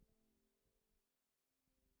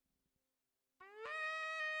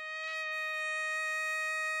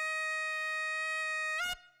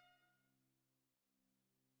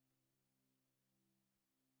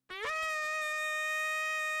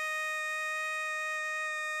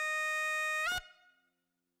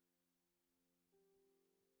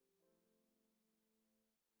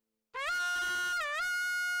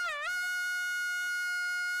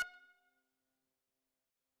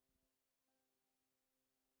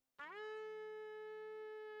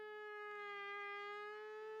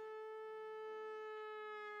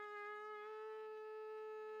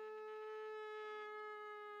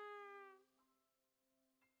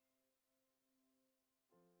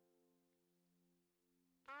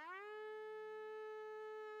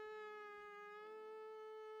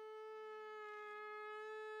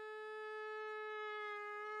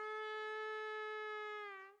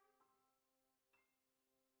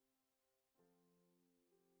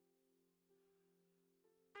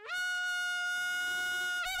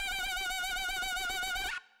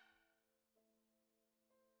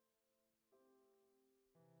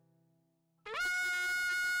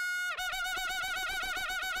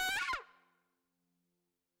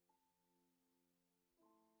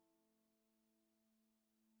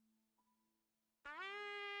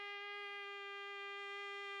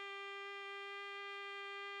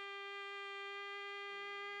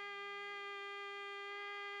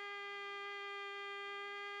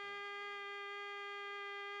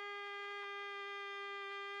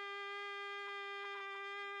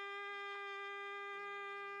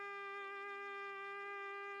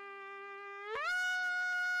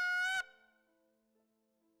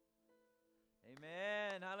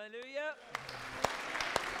 Amen. Hallelujah.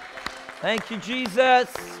 Thank you, Jesus.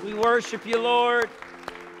 We worship you, Lord.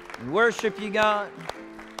 We worship you, God.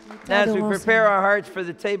 As we prepare our hearts for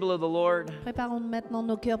the table of the Lord, Préparons maintenant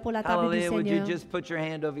nos cœurs pour la table du hallelujah, would you Seigneur. just put your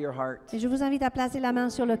hand over your heart? Et je vous invite à placer la main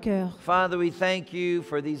sur le cœur. Father, we thank you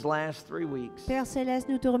for these last 3 weeks Père Céleste,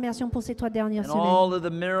 nous te remercions pour ces 3 dernières and semaines. all of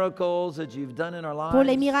the miracles that you've done in our Pour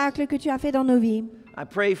les lives. miracles que tu as fait dans nos vies. I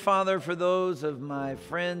pray, Father, for those of my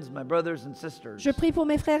friends, my brothers and sisters, Je prie pour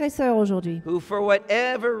mes frères et sœurs aujourd'hui, who for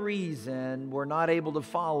whatever reason were not able to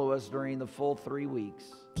follow us during the full 3 weeks.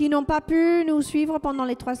 qui n'ont pas pu nous suivre pendant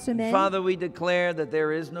les 3 semaines. Father, we declare that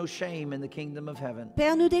there is no shame in the kingdom of heaven.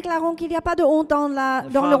 Père, nous déclarons qu'il n'y a pas de honte dans And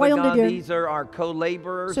le Father royaume de God, Dieu. these are our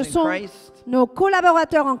co-laborers Ce in sont Christ. nos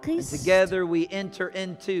collaborateurs en And Christ. together we enter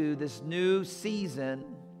into this new season,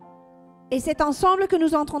 Et c'est ensemble que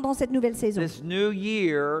nous entrons dans cette nouvelle saison, this new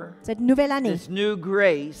year, cette nouvelle année, this new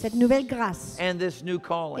grace, cette nouvelle grâce and this new et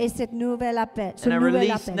calling. cette nouvelle appel, ce And I nouvel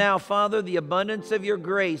release appel. now, Father, the abundance of your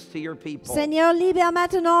grace to your people. Seigneur, libère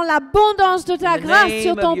maintenant l'abondance de ta In the grâce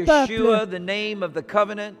sur name ton of Yeshua, peuple. the name of the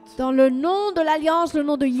covenant. Dans le nom de l'Alliance, le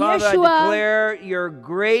nom de Father, I Yeshua. declare your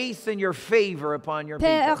grace and your favor upon your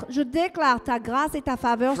Père, people. je déclare ta grâce et ta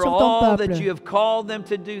faveur For sur ton all that you peuple. have called them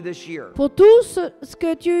to do this year. Pour tout ce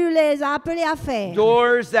que tu les as appelés à faire.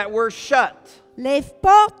 Doors that were shut, Les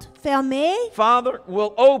portes fermées Father,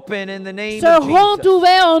 will open in the name of seront Jesus.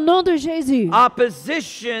 ouvertes au nom de Jésus.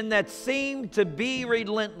 Opposition that seemed to be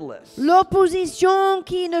relentless L'opposition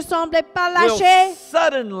qui ne semblait pas will lâcher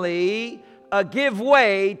suddenly give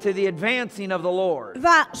way to the advancing of the Lord.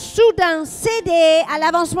 va soudain céder à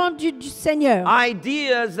l'avancement du Seigneur.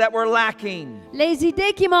 Ideas that were lacking Les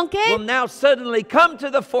idées qui manquaient will now suddenly come to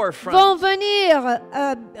the forefront vont venir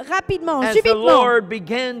rapidement, as the subitement, Lord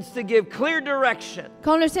begins to give clear direction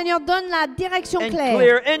quand le Seigneur donne la direction and claire,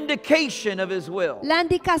 clear indication of His will.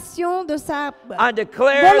 l'indication de sa I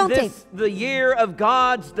declare volonté. this the year of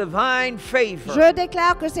God's divine favor. Je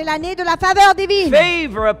déclare que c'est l'année de la faveur divine.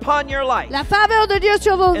 Favor upon your life. La faveur de Dieu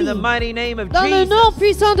sur vos In the vies. mighty name of Dans le Jesus. nom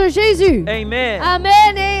puissant de Jésus. Amen.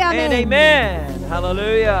 Amen et And amen. amen.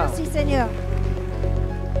 Hallelujah. Merci Seigneur.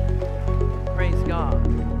 Praise God.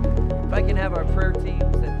 If I can have our prayer teams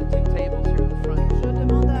at the 2 tables.